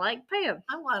 kind of like Pam.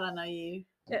 I'm glad I know you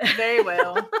very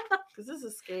well, because this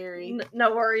is scary.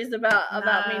 No worries about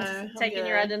me taking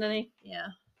your identity? Yeah.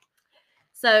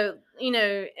 So,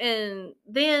 and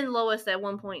then Lois at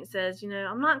one point says,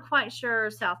 I'm not quite sure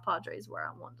South Padre is where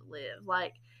I want to live.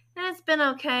 Like, it's been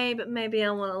okay, but maybe I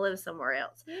want to live somewhere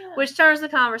else. Yeah. Which turns the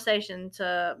conversation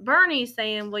to Bernie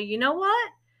saying, well, you know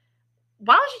what?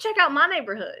 Why don't you check out my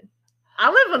neighborhood? I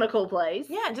live in a cool place.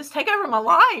 Yeah, just take over my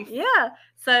life. Yeah.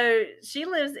 So she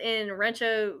lives in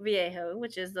Rancho Viejo,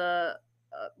 which is a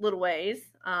little ways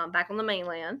back on the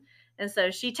mainland. And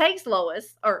so she takes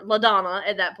Lois, or LaDonna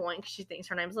at that point, because she thinks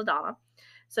her name's LaDonna.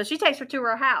 So she takes her to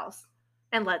her house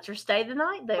and lets her stay the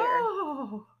night there.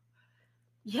 Oh.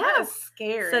 Yeah. That's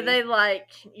scary. So they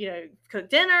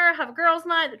cook dinner, have a girls'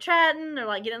 night, they're chatting, they're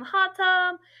like getting in the hot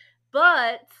tub.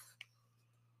 But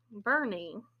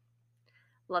Bernie,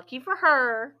 lucky for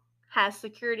her, has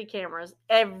security cameras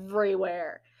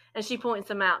everywhere. And she points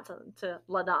them out to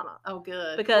LaDonna. Oh,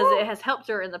 good. Because it has helped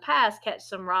her in the past catch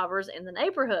some robbers in the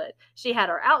neighborhood. She had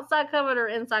her outside covered, her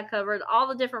inside covered, all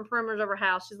the different perimeters of her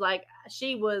house. She's like,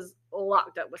 she was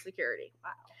locked up with security.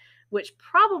 Wow. Which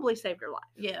probably saved her life.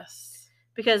 Yes.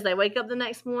 Because they wake up the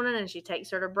next morning and she takes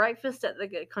her to breakfast at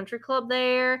the country club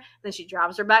there. Then she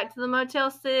drives her back to the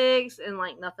Motel 6 and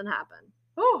nothing happened.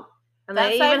 Oh. And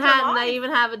they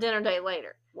even have a dinner date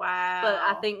later. Wow. But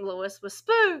I think Lois was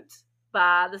spooked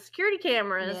by the security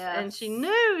cameras, and she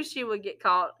knew she would get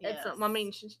caught at some. I mean,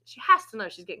 she has to know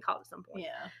she's getting caught at some point.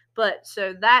 Yeah. But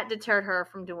so that deterred her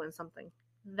from doing something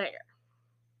there.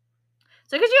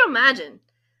 So could you imagine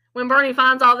when Bernie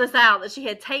finds all this out that she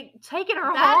had taken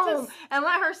her home and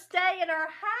let her stay in her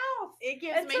house? It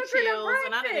gives me chills,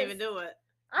 and I didn't even do it.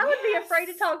 I would be afraid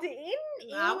to talk to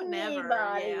anybody. I would never.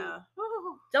 Yeah.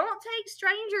 Don't take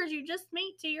strangers you just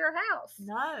meet to your house.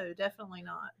 No, definitely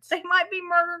not. They might be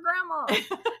murder grandma.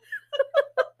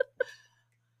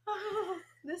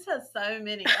 This has so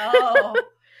many. Oh.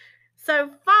 So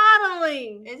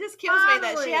finally. It just kills me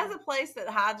that she has a place that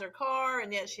hides her car,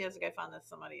 and yet she has to go find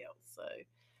somebody else. So.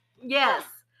 Yes.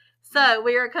 So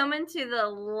we are coming to the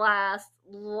last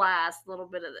little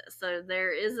bit of this. So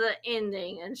there is an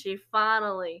ending, and she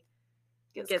finally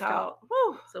gets caught.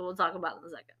 Woo. So we'll talk about it in a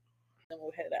second. Then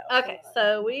we'll head out. Okay,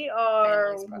 so we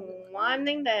are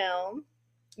winding down.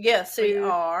 Yes, we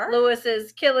are.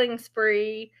 Lois's killing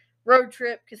spree, road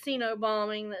trip, casino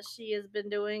bombing that she has been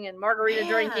doing, and margarita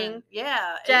drinking.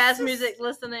 Yeah. Jazz music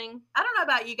listening. I don't know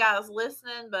about you guys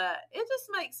listening, but it just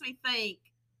makes me think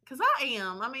because I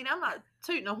am. I mean, I'm not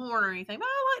tooting a horn or anything, but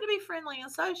I like to be friendly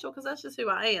and social because that's just who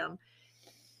I am.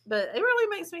 But it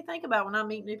really makes me think about when I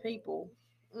meet new people.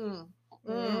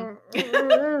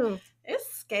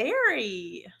 It's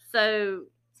scary. So,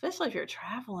 especially if you're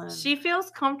traveling. She feels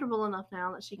comfortable enough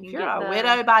now that she can if you're get a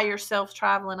widow by yourself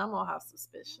traveling, I'm going to have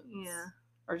suspicions. Yeah.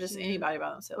 Or just anybody by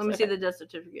themselves. Let me see the death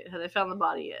certificate. Have they found the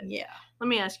body yet? Yeah. Let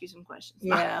me ask you some questions.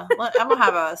 Yeah. I'm going to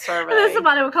have a survey. And then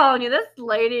somebody will call you. This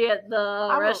lady at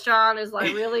the restaurant is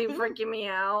like really freaking me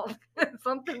out.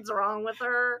 Something's wrong with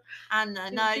her. I know.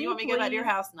 No, you want me to go back to your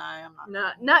house? No, I'm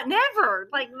not. No, never.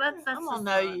 Like, that's I'm going to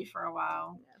know you for a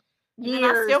while. Yeah. And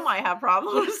I still might have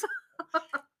problems.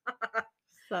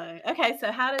 Okay,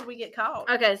 so how did we get caught?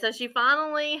 Okay, so she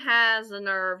finally has the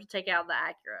nerve to take out the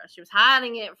Acura. She was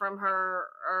hiding it from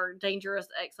her dangerous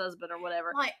ex-husband or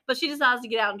whatever. But she decides to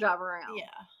get out and drive around. Yeah.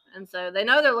 And so they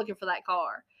know they're looking for that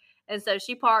car. And so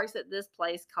she parks at this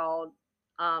place called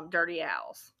Dirty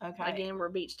Owls. Okay. Again, we're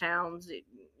beach towns.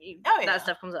 Yeah. That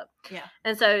stuff comes up. Yeah.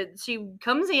 And so she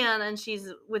comes in and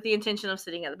she's with the intention of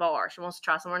sitting at the bar. She wants to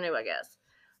try somewhere new, I guess.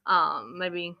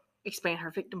 Maybe expand her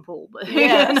victim pool, but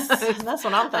yes, that's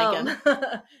what I'm thinking.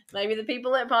 Maybe the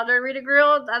people at Padre Rita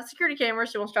Grill have security cameras.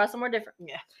 She wants to try somewhere different.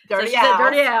 Yeah, Dirty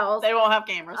Owls. They won't have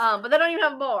cameras, but they don't even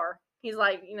have a bar. He's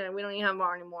like, we don't even have a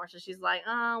bar anymore. So she's like,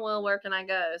 well, where can I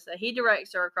go? So he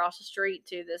directs her across the street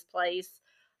to this place.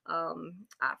 I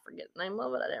forget the name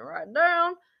of it. I didn't write it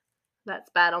down.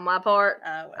 That's bad on my part.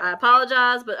 Well. I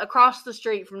apologize, but across the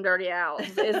street from Dirty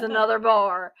Owls is another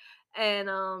bar. And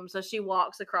so she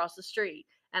walks across the street.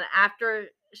 And after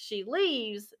she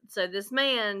leaves, so this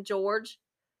man, George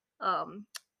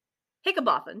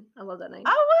Hickabotham, I love that name.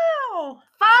 Oh, wow.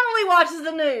 Finally watches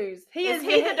the news. Is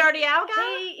he the Dirty Owl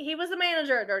guy? He was the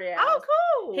manager at Dirty Owls. Oh,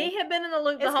 cool. He had been in the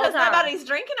loop the whole time. Nobody's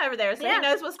drinking over there, so he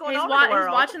knows what's going on in the world.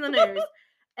 He's watching the news.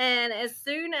 And as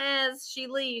soon as she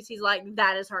leaves, he's like,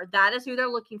 that is her. That is who they're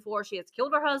looking for. She has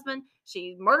killed her husband.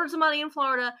 She murdered somebody in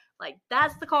Florida. Like,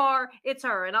 that's the car. It's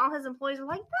her. And all his employees are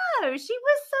like, no, she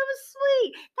was so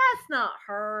sweet. That's not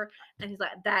her. And he's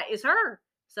like, that is her.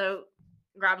 So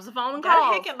grabs the phone and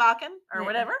calls. Hickenbacken or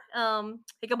whatever.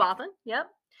 Hickabotham, yep.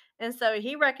 And so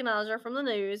he recognized her from the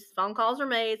news. Phone calls are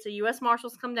made. So U.S.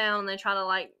 Marshals come down and they try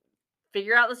to,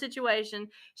 figure out the situation.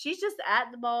 She's just at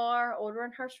the bar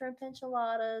ordering her shrimp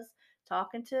enchiladas,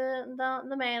 talking to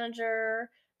the manager,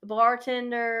 the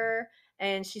bartender,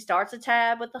 and she starts a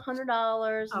tab with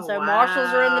 $100. And so Marshals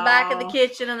are in the back of the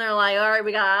kitchen and they're like, all right,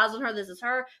 we got eyes on her. This is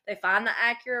her. They find the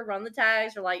Acura, run the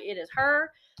tags. They're like, it is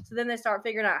her. So then they start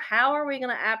figuring out, how are we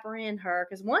going to apprehend her?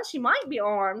 Because one, she might be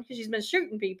armed because she's been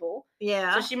shooting people.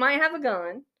 Yeah. So she might have a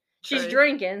gun. True. She's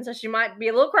drinking, so she might be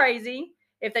a little crazy.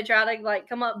 If they try to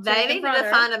come up, they need to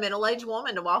find a middle-aged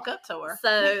woman to walk up to her.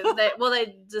 So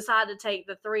they decide to take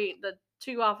the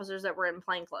two officers that were in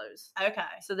plain clothes. Okay.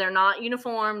 So they're not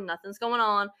uniformed, nothing's going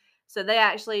on. So they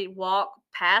actually walk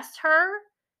past her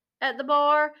at the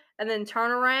bar and then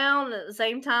turn around, and at the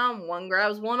same time, one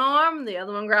grabs one arm, the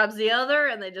other one grabs the other,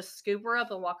 and they just scoop her up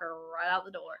and walk her right out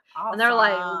the door. Awesome. And they're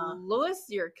like, Lois,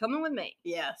 you're coming with me.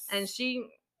 Yes. And she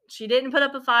didn't put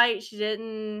up a fight. She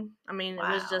didn't. I mean, It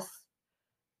was just.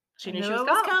 She knew she was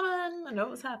coming. I knew it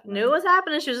was happening. Knew it was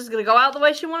happening. She was just going to go out the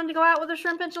way she wanted to go out with her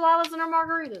shrimp enchiladas and her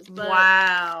margaritas. But,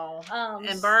 wow.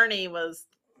 And Bernie was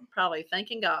probably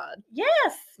thanking God.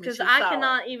 Yes, because I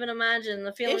cannot even imagine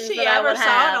the feelings if she that I ever would saw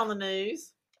have. it on the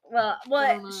news.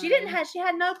 Well, she didn't have. She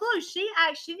had no clue. She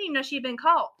didn't even know she'd been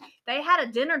caught. They had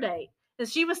a dinner date. And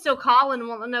she was still calling and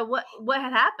wanting to know what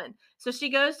had happened. So she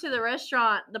goes to the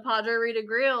restaurant, the Padre Rita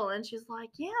Grill, and she's like,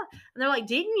 yeah. And they're like,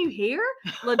 didn't you hear?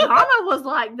 LaDonna was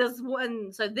like this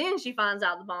one. So then she finds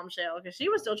out the bombshell because she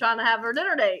was still trying to have her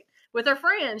dinner date with her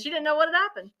friend. She didn't know what had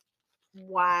happened.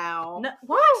 Wow. No,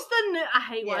 watch the news. I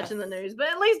hate watching the news, but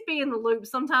at least be in the loop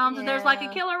sometimes. If there's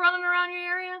a killer running around your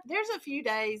area. There's a few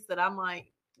days that I'm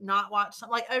not watch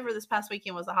over this past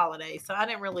weekend was a holiday, so I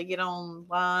didn't really get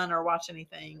online or watch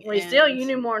anything. Well, you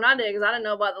knew more than I did because I didn't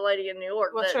know about the lady in New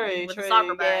York. Well, true, the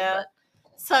soccer bag. Yeah. But.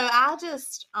 So I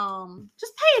just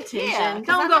pay attention. Yeah,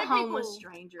 don't go home with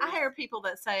strangers. I hear people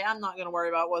that say I'm not going to worry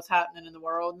about what's happening in the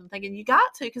world, and I'm thinking you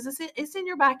got to because it's in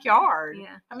your backyard.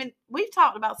 Yeah. I mean, we've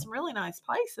talked about some really nice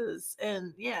places,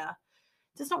 and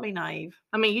just don't be naive.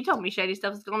 I mean, you told me shady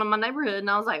stuff is going on in my neighborhood, and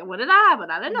I was like, what did I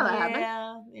happen? I didn't know that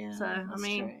happened. Yeah. So, I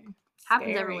mean, true.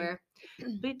 Happens everywhere.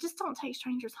 But just don't take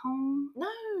strangers home. No,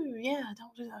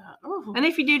 don't do that. Ooh. And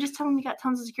if you do, just tell them you got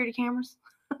tons of security cameras.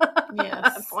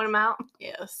 Yes. Point them out.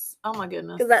 Yes. Oh, my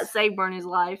goodness. Because that saved Bernie's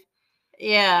life.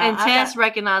 Yeah. And Tess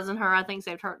recognizing her, I think,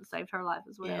 saved her life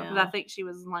as well. Because I think she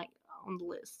was like, on the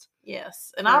list.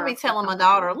 Yes, and I'll be telling my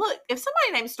daughter, look, if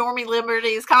somebody named Stormy Liberty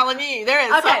is calling you, there is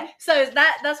so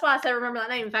that's why I said remember that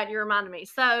name. In fact, you reminded me.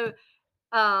 So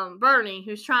Bernie,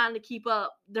 who's trying to keep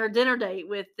up their dinner date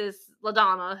with this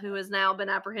LaDonna, who has now been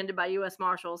apprehended by U.S.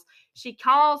 Marshals, she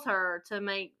calls her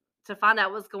to find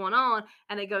out what's going on,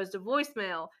 and it goes to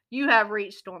voicemail. You have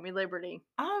reached Stormy Liberty.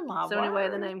 Oh my So word. Anyway,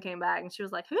 the name came back, and she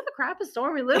was like, "Who the crap is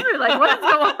Stormy Liberty? Like, what is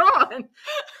going on?"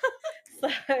 So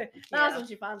that's when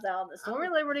she finds out that Stormy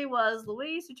Liberty was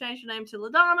Louise, who changed her name to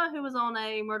LaDonna, who was on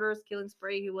a murderous killing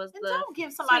spree, who was don't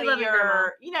give somebody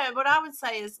your, what I would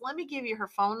say is, let me give you her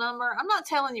phone number. I'm not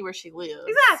telling you where she lives.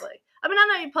 Exactly. I mean, I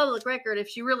know you public record. If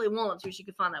she really wanted to, she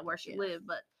could find out where she lived,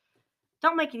 but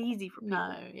don't make it easy for people.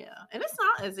 No, yeah. And it's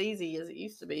not as easy as it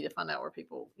used to be to find out where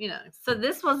people, So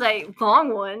this was a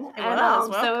long one. It was.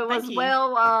 Well, so it was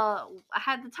I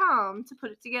had the time to put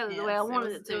it together the way I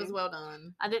wanted it to. It was well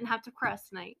done. I didn't have to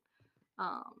procrastinate.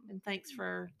 And thanks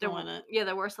for doing it. Yeah,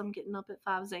 there were some getting up at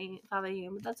 5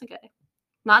 a.m., but that's okay.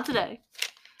 Not today.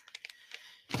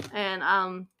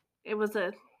 And it was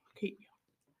a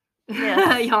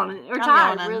yawning. We're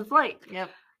tired. It was late.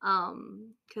 Yep.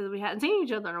 Because we hadn't seen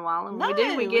each other in a while, and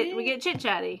when we get chit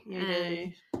chatty.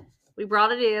 We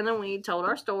brought it in and we told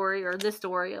our story, or this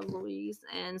story of Louise,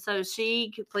 and so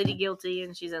she pleaded guilty,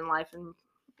 and she's in life in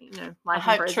prison.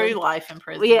 True life in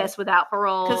prison. Yes, without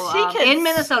parole. Because in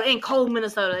Minnesota, in cold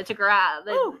Minnesota, they took her out.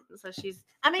 So she's.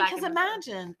 I mean, because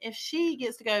imagine if she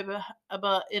gets to go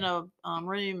in a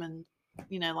room and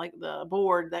like the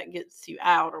board that gets you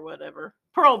out or whatever.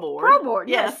 Parole board.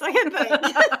 Yes, I can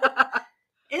think.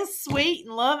 As sweet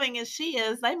and loving as she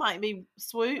is, they might be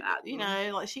swoon.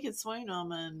 Like she could swoon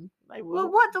them, and they would. Well,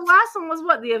 the last one was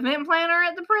the event planner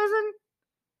at the prison.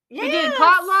 Yes, we did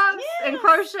potlucks and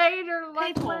crocheted or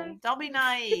like people. Don't be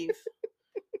naive.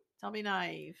 Don't be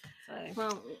naive. So,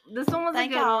 well, this one was a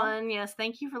good one. Yes,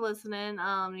 thank you for listening. You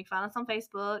can find us on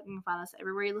Facebook. You can find us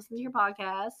everywhere you listen to your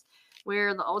podcast.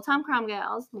 We're the Old Time Crime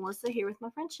Gals. Melissa here with my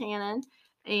friend Shannon.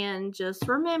 And just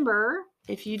remember,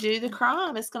 if you do the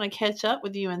crime, it's going to catch up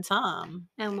with you in time.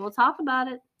 And we'll talk about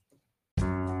it.